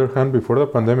on the other hand, before the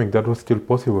pandemic, that was still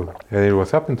possible. And it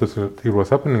was happening to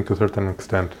a certain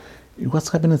extent. It was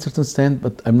happening to a certain extent,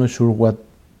 but I'm not sure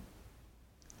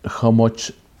how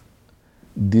much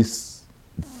this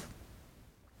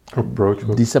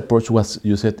approach was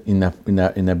used in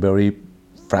a very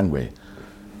frank way,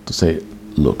 to say,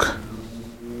 look,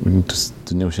 we need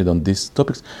to negotiate on these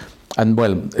topics. And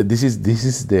well, this is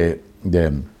the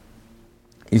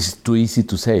it's too easy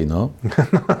to say, no?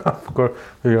 Of course,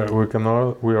 we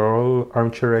are all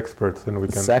armchair experts, and we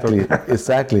can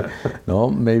exactly. No,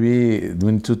 maybe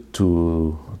we need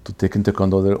to take into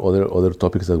account other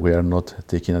topics that we are not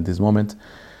taking at this moment.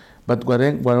 But what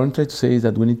I'm trying to say is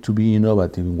that we need to be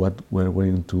innovative in what we're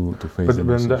going to face.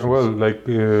 But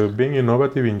being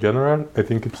innovative in general, I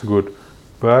think it's good.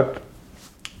 But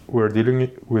we're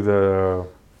dealing with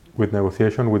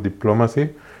negotiation, with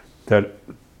diplomacy, that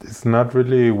is not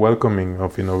really welcoming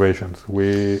of innovations.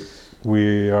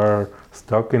 We are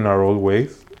stuck in our old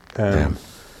ways, and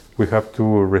we have to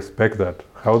respect that.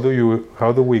 How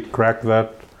do we crack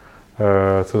that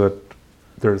so that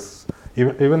there's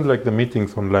even like the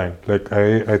meetings online? Like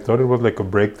I thought it was like a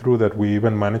breakthrough that we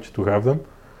even managed to have them,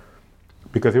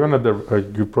 because even at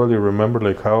you probably remember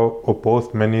like how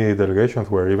opposed many delegations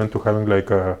were even to having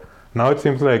like a. Now it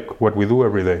seems like what we do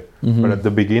every day, but at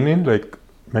the beginning, like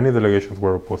many delegations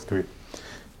were opposed to it,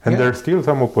 and there's still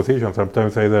some opposition.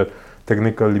 Sometimes say that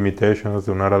technical limitations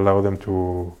do not allow them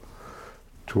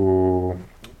to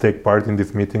take part in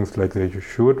these meetings like they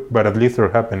should, but at least they're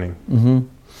happening.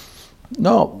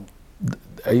 No,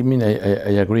 I mean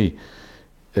I agree.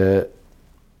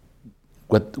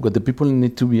 What the people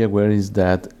need to be aware is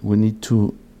that we need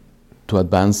to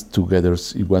advance together.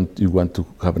 You want to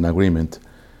have an agreement.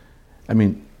 I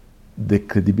mean, the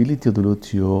credibility of the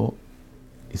WTO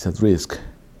is at risk.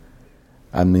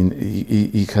 I mean,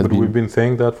 it has But we've been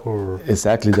saying that for...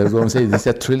 Exactly, that's what I'm saying.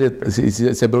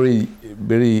 It's a very,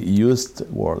 very used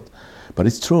word, but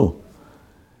it's true.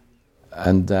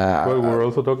 And well, we're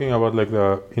also talking about like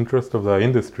the interest of the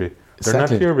industry. They're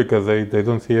exactly. not here because they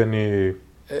don't see any...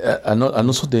 And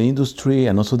also the industry,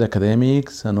 and also the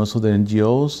academics, and also the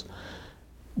NGOs.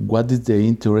 What is the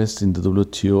interest in the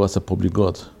WTO as a public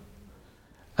good?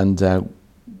 And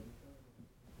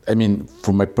I mean,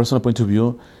 from my personal point of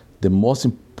view, the most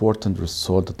important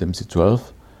result of the MC12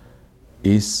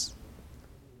 is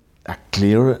a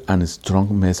clear and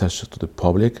strong message to the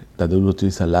public that the WTO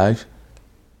is alive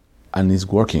and is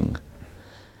working.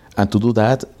 And to do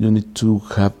that, you need to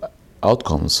have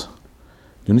outcomes.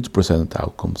 You need to present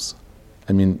outcomes.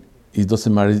 I mean, it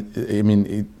doesn't matter. I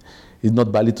mean, it's not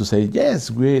valid to say, yes,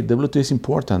 the WTO is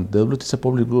important, the WTO is a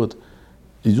public good.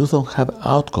 If you don't have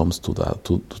outcomes to that,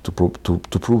 to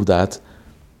prove that,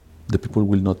 the people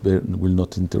will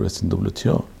not interest in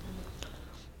WTO.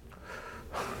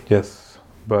 Yes,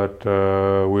 but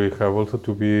we have also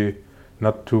to be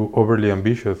not too overly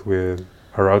ambitious with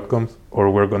our outcomes, or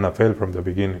we're gonna fail from the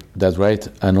beginning. That's right,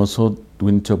 and also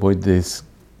we need to avoid this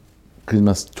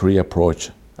Christmas tree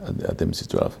approach at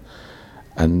MC12,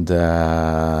 and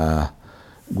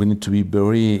we need to be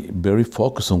very, very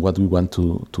focused on what we want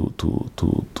to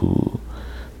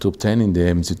obtain in the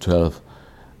MC12.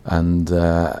 And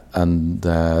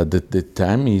the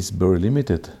time is very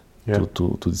limited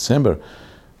to December.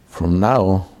 From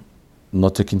now,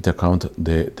 not taking into account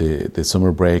the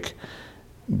summer break,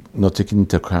 not taking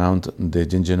into account the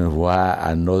January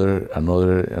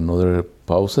another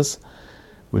pauses,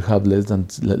 we have less than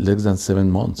 7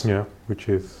 months. Yeah,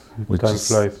 time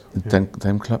flies.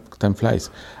 Time flies.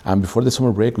 And before the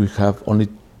summer break, we have only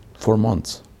 4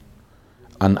 months.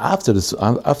 And after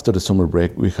the summer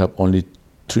break, we have only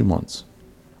 3 months.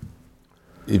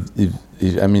 If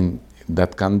I mean,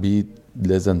 that can be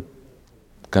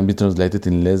translated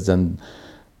in less than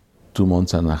 2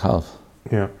 months and a half.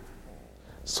 Yeah.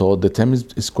 So the time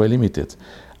is quite limited,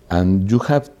 and you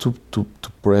have to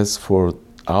press for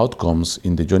outcomes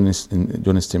in the joint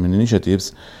statement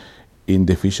initiatives, in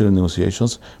the fishery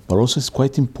negotiations. But also, it's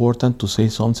quite important to say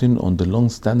something on the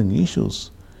long-standing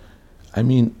issues. I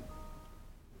mean,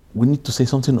 we need to say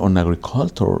something on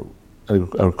agriculture.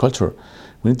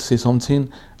 We need to say something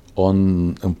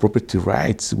on property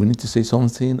rights. We need to say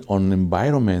something on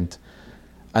environment,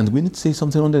 and we need to say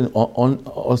something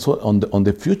on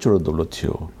the future of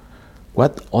WTO.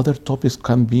 What other topics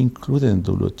can be included in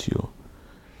WTO?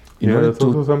 That's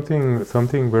also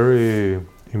something very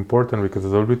important, because the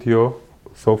WTO,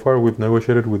 so far we've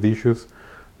negotiated with issues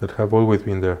that have always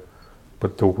been there,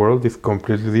 but the world is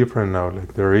completely different now.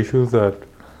 Like, there are issues that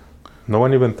no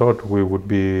one even thought we would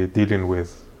be dealing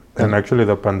with. And actually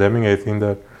the pandemic, I think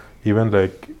that even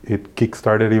like it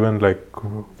kick-started even like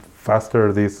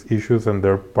faster these issues, and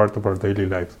they're part of our daily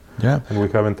lives. Yeah. And we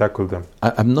haven't tackled them.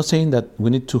 I'm not saying that we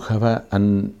need to have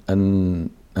an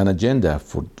agenda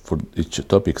for each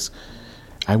topics.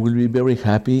 I will be very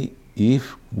happy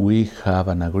if we have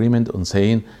an agreement on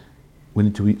saying we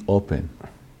need to be open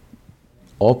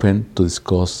to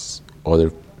discuss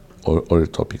other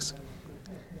topics.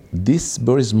 This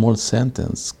very small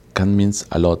sentence can mean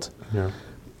a lot. Yeah.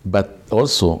 But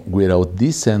also, without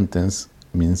this sentence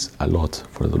means a lot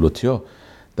for the WTO.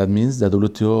 That means that the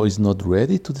WTO is not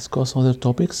ready to discuss other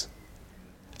topics.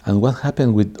 And what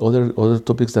happened with other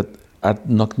topics that are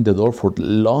knocking the door for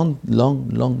long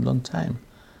time?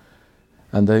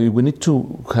 And we need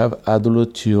to have a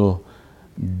WTO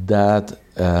that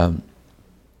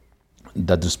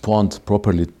respond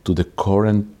properly to the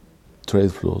current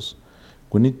trade flows.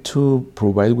 We need to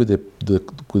provide with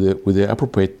the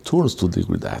appropriate tools to deal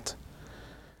with that.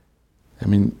 I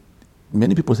mean,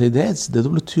 many people say that the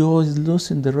WTO is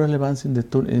losing the relevance in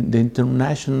the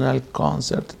international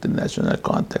concert, the national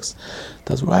context.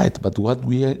 That's right. But what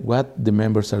the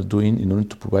members are doing in order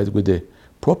to provide with the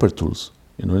proper tools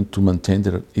in order to maintain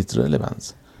its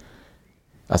relevance.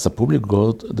 As a public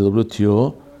good, the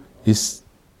WTO is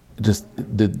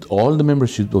all the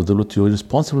membership of the WTO is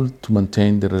responsible to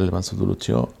maintain the relevance of the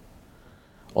WTO.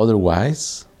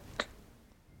 Otherwise,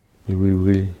 it will be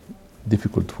really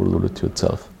difficult for the WTO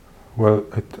itself. Well,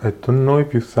 I don't know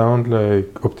if you sound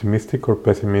like optimistic or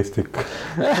pessimistic.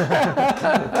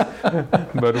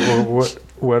 But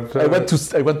what I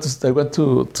want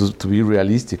to be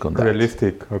realistic on that.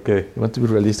 Realistic, okay. I want to be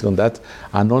realistic on that,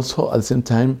 and also at the same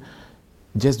time,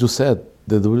 just you said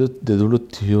the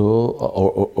WTO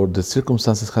or the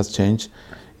circumstances has changed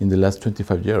in the last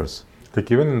 25 years.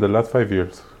 Like even in the last 5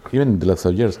 years. even in the last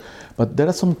 5 years. But there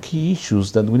are some key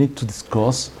issues that we need to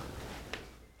discuss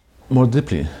more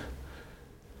deeply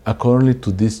according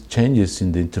to these changes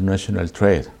in the international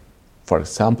trade. For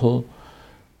example,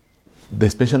 the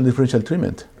special and differential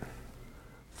treatment.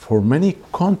 For many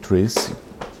countries,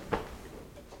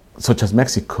 such as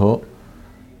Mexico,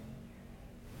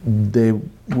 the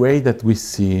way that we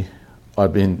see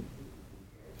on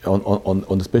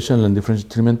the special and differential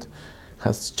treatment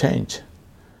has changed.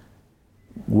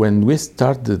 When we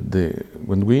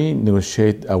when we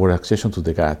negotiate our accession to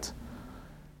the GATT,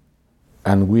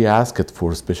 and we asked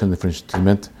for special and differential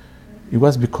treatment, it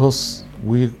was because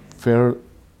we feared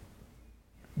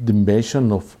the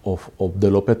invasion of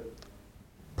developed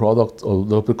products or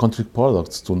developed country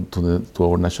products to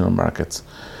our national markets.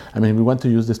 I mean, we want to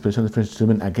use the special and differential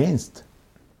treatment against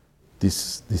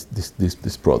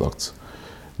these products.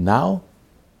 Now,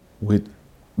 with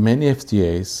many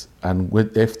FTAs and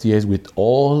with FTAs with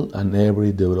all and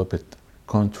every developed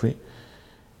country,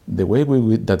 the way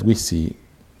that we see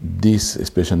this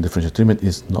special and differential treatment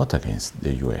is not against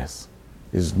the US,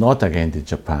 is not against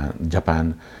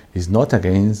Japan, is not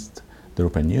against the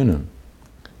European Union.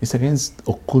 It's against,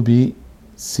 or could be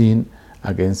seen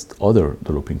against, other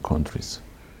developing countries.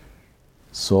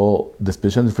 So the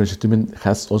special and differential treatment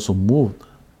has also moved,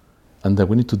 and that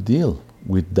we need to deal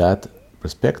with that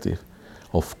perspective.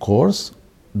 Of course,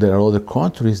 there are other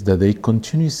countries that they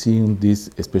continue seeing this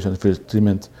special and differential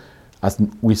treatment as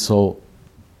we saw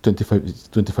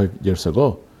 25 years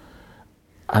ago.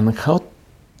 And how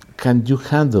can you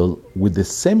handle with the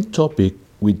same topic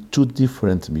with two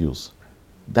different views?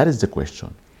 That is the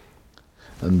question.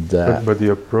 And but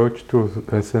the approach to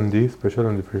S&D, special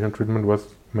and differential treatment, was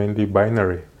mainly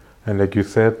binary. And like you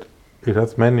said, it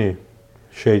has many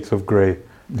shades of gray.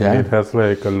 Yeah. And it has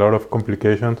like a lot of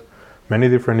complications, many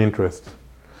different interests.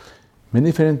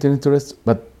 Many different interests,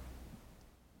 but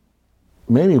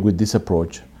maybe with this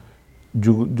approach,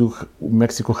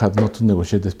 Mexico had not to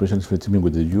negotiate the special and differential treatment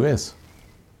with the US,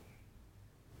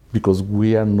 because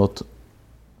we are not.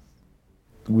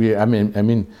 I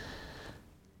mean,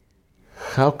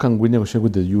 how can we negotiate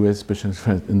with the US special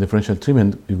and differential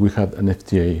treatment if we had an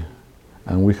FTA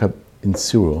and we have in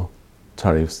zero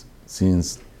tariffs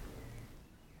since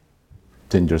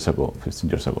 10 years ago, 15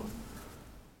 years ago?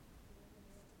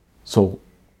 So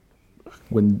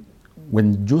when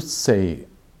you say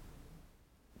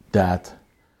that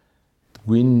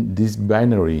win this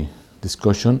binary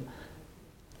discussion,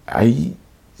 I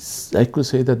could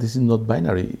say that this is not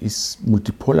binary, it's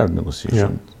multipolar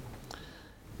negotiation. Yeah.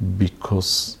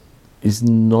 Because it's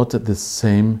not the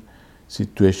same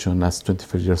situation as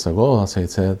 25 years ago, as I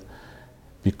said,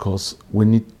 because we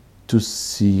need to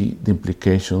see the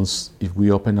implications if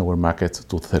we open our markets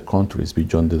to third countries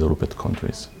beyond the developed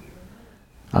countries,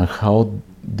 and how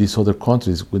these other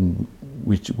countries,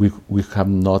 which we have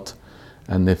not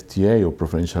an FTA or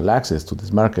preferential access to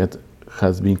this market,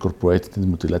 has been incorporated in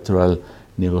multilateral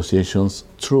negotiations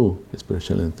through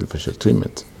special and differential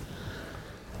treatment.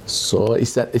 So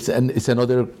it's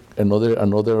another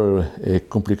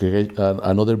complicated,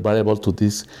 another variable to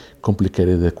this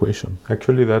complicated equation.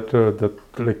 Actually, that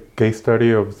like case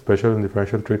study of special and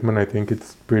differential treatment, I think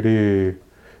it's pretty.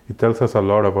 It tells us a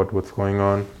lot about what's going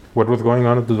on, what was going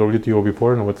on at the WTO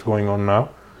before, and what's going on now,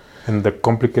 and the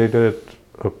complicated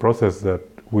process that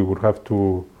we would have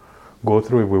to go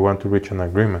through if we want to reach an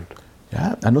agreement.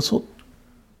 Yeah, and also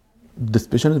the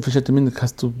special and differential treatment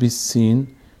has to be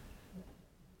seen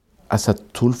as a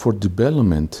tool for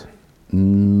development,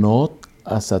 not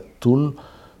as a tool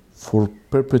for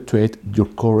perpetuate your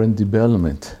current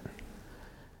development.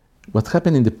 What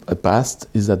happened in the past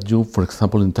is that you, for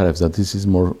example, in tariffs, that this is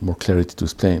more clarity to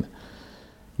explain.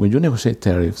 When you negotiate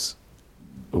tariffs,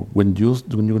 when you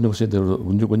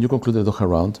conclude the Doha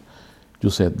round, you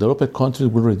said developed countries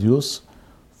will reduce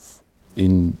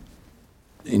in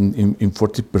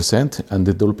 40% and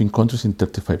the developing countries in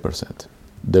 35%.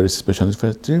 There is special and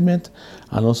differential treatment,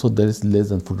 and also there is less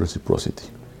than full reciprocity.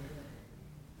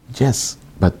 Yes,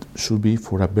 but should be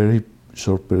for a very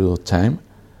short period of time,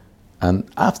 and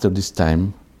after this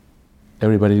time,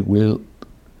 everybody will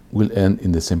end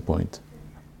in the same point.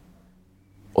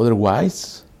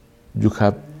 Otherwise, you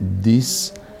have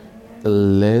this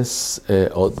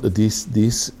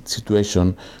this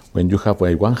situation when you have,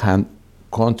 on one hand,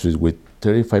 countries with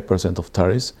 35% of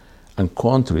tariffs and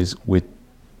countries with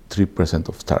 3%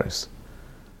 of tariffs.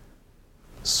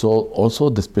 So also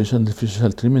the special and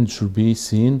differential treatment should be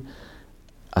seen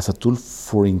as a tool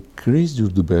for increase your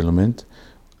development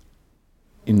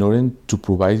in order to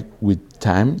provide with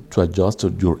time to adjust to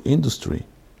your industry.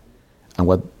 And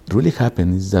what really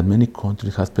happened is that many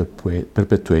countries have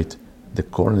perpetuate the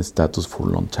current status for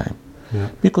a long time. Yeah.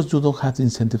 Because you don't have the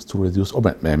incentives to reduce,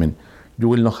 I mean, you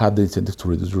will not have the incentives to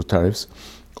reduce your tariffs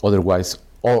otherwise,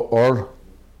 or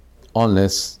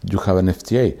unless you have an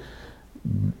FTA.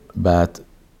 But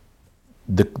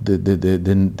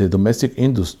the domestic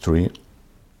industry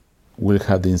will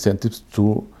have the incentives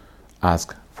to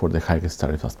ask for the highest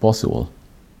tariff as possible.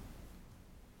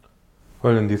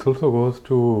 Well, and this also goes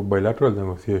to bilateral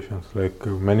negotiations. Like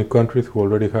many countries who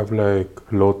already have like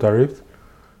low tariffs,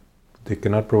 they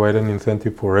cannot provide an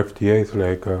incentive for FTAs,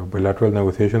 like bilateral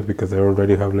negotiations, because they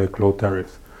already have like low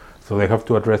tariffs. So they have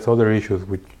to address other issues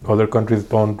which other countries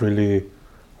don't really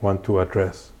want to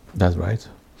address. That's right.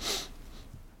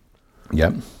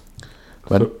 Yeah.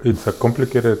 But so it's a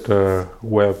complicated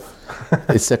web.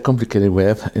 It's a complicated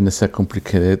web, and it's a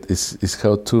complicated, it's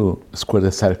how to square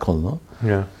the circle, no?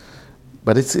 Yeah.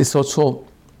 But it's also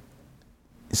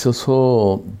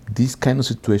this kind of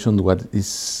situation that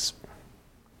is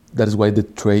why the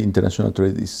international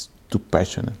trade is too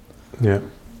passionate. Yeah.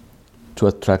 Too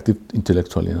attractive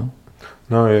intellectually, you know?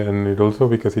 No, and it also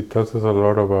because it tells us a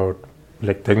lot about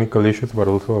like technical issues, but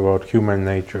also about human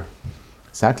nature.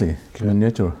 Exactly, human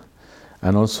nature.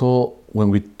 And also when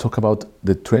we talk about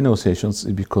the trade negotiations,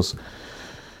 it's because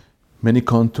many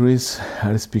countries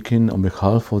are speaking on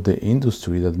behalf of the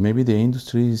industry, that maybe the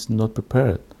industry is not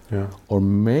prepared. Yeah. Or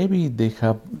maybe they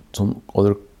have some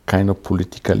other kind of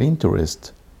political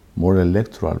interest, more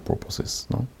electoral purposes,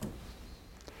 no?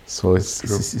 So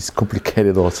it's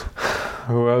complicated also.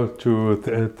 Well,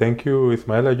 thank you,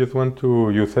 Ismael. I just want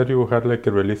you said you had like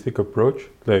a realistic approach.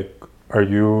 Like, are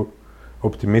you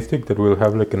optimistic that we'll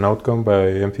have like an outcome by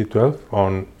MC12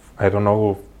 on, I don't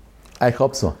know. I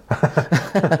hope so.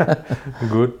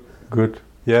 Good.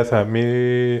 Yes,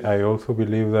 I also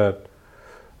believe that,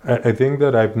 I think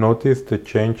that I've noticed a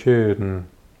change in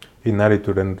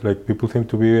attitude, and like people seem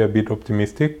to be a bit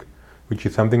optimistic, which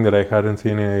is something that I hadn't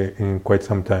seen in quite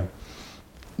some time.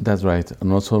 That's right.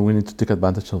 And also we need to take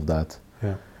advantage of that.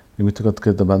 Yeah. We need to take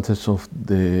advantage of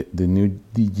the new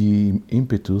DG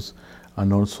impetus,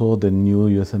 and also the new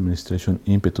U.S. administration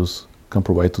impetus can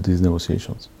provide to these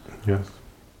negotiations. Yes.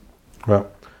 Well,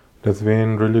 that's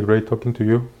been really great talking to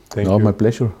you. Thank you. My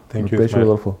pleasure. Thank my you, pleasure,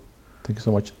 Ismael. Rodolfo. Thank you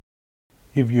so much.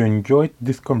 If you enjoyed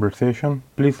this conversation,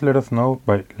 please let us know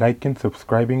by liking,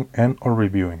 subscribing, and or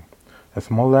reviewing. A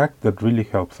small act that really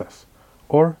helps us.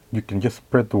 Or you can just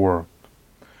spread the word.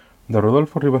 The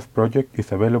Rodolfo Rivas Project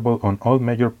is available on all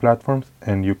major platforms,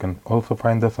 and you can also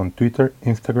find us on Twitter,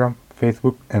 Instagram,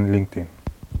 Facebook, and LinkedIn.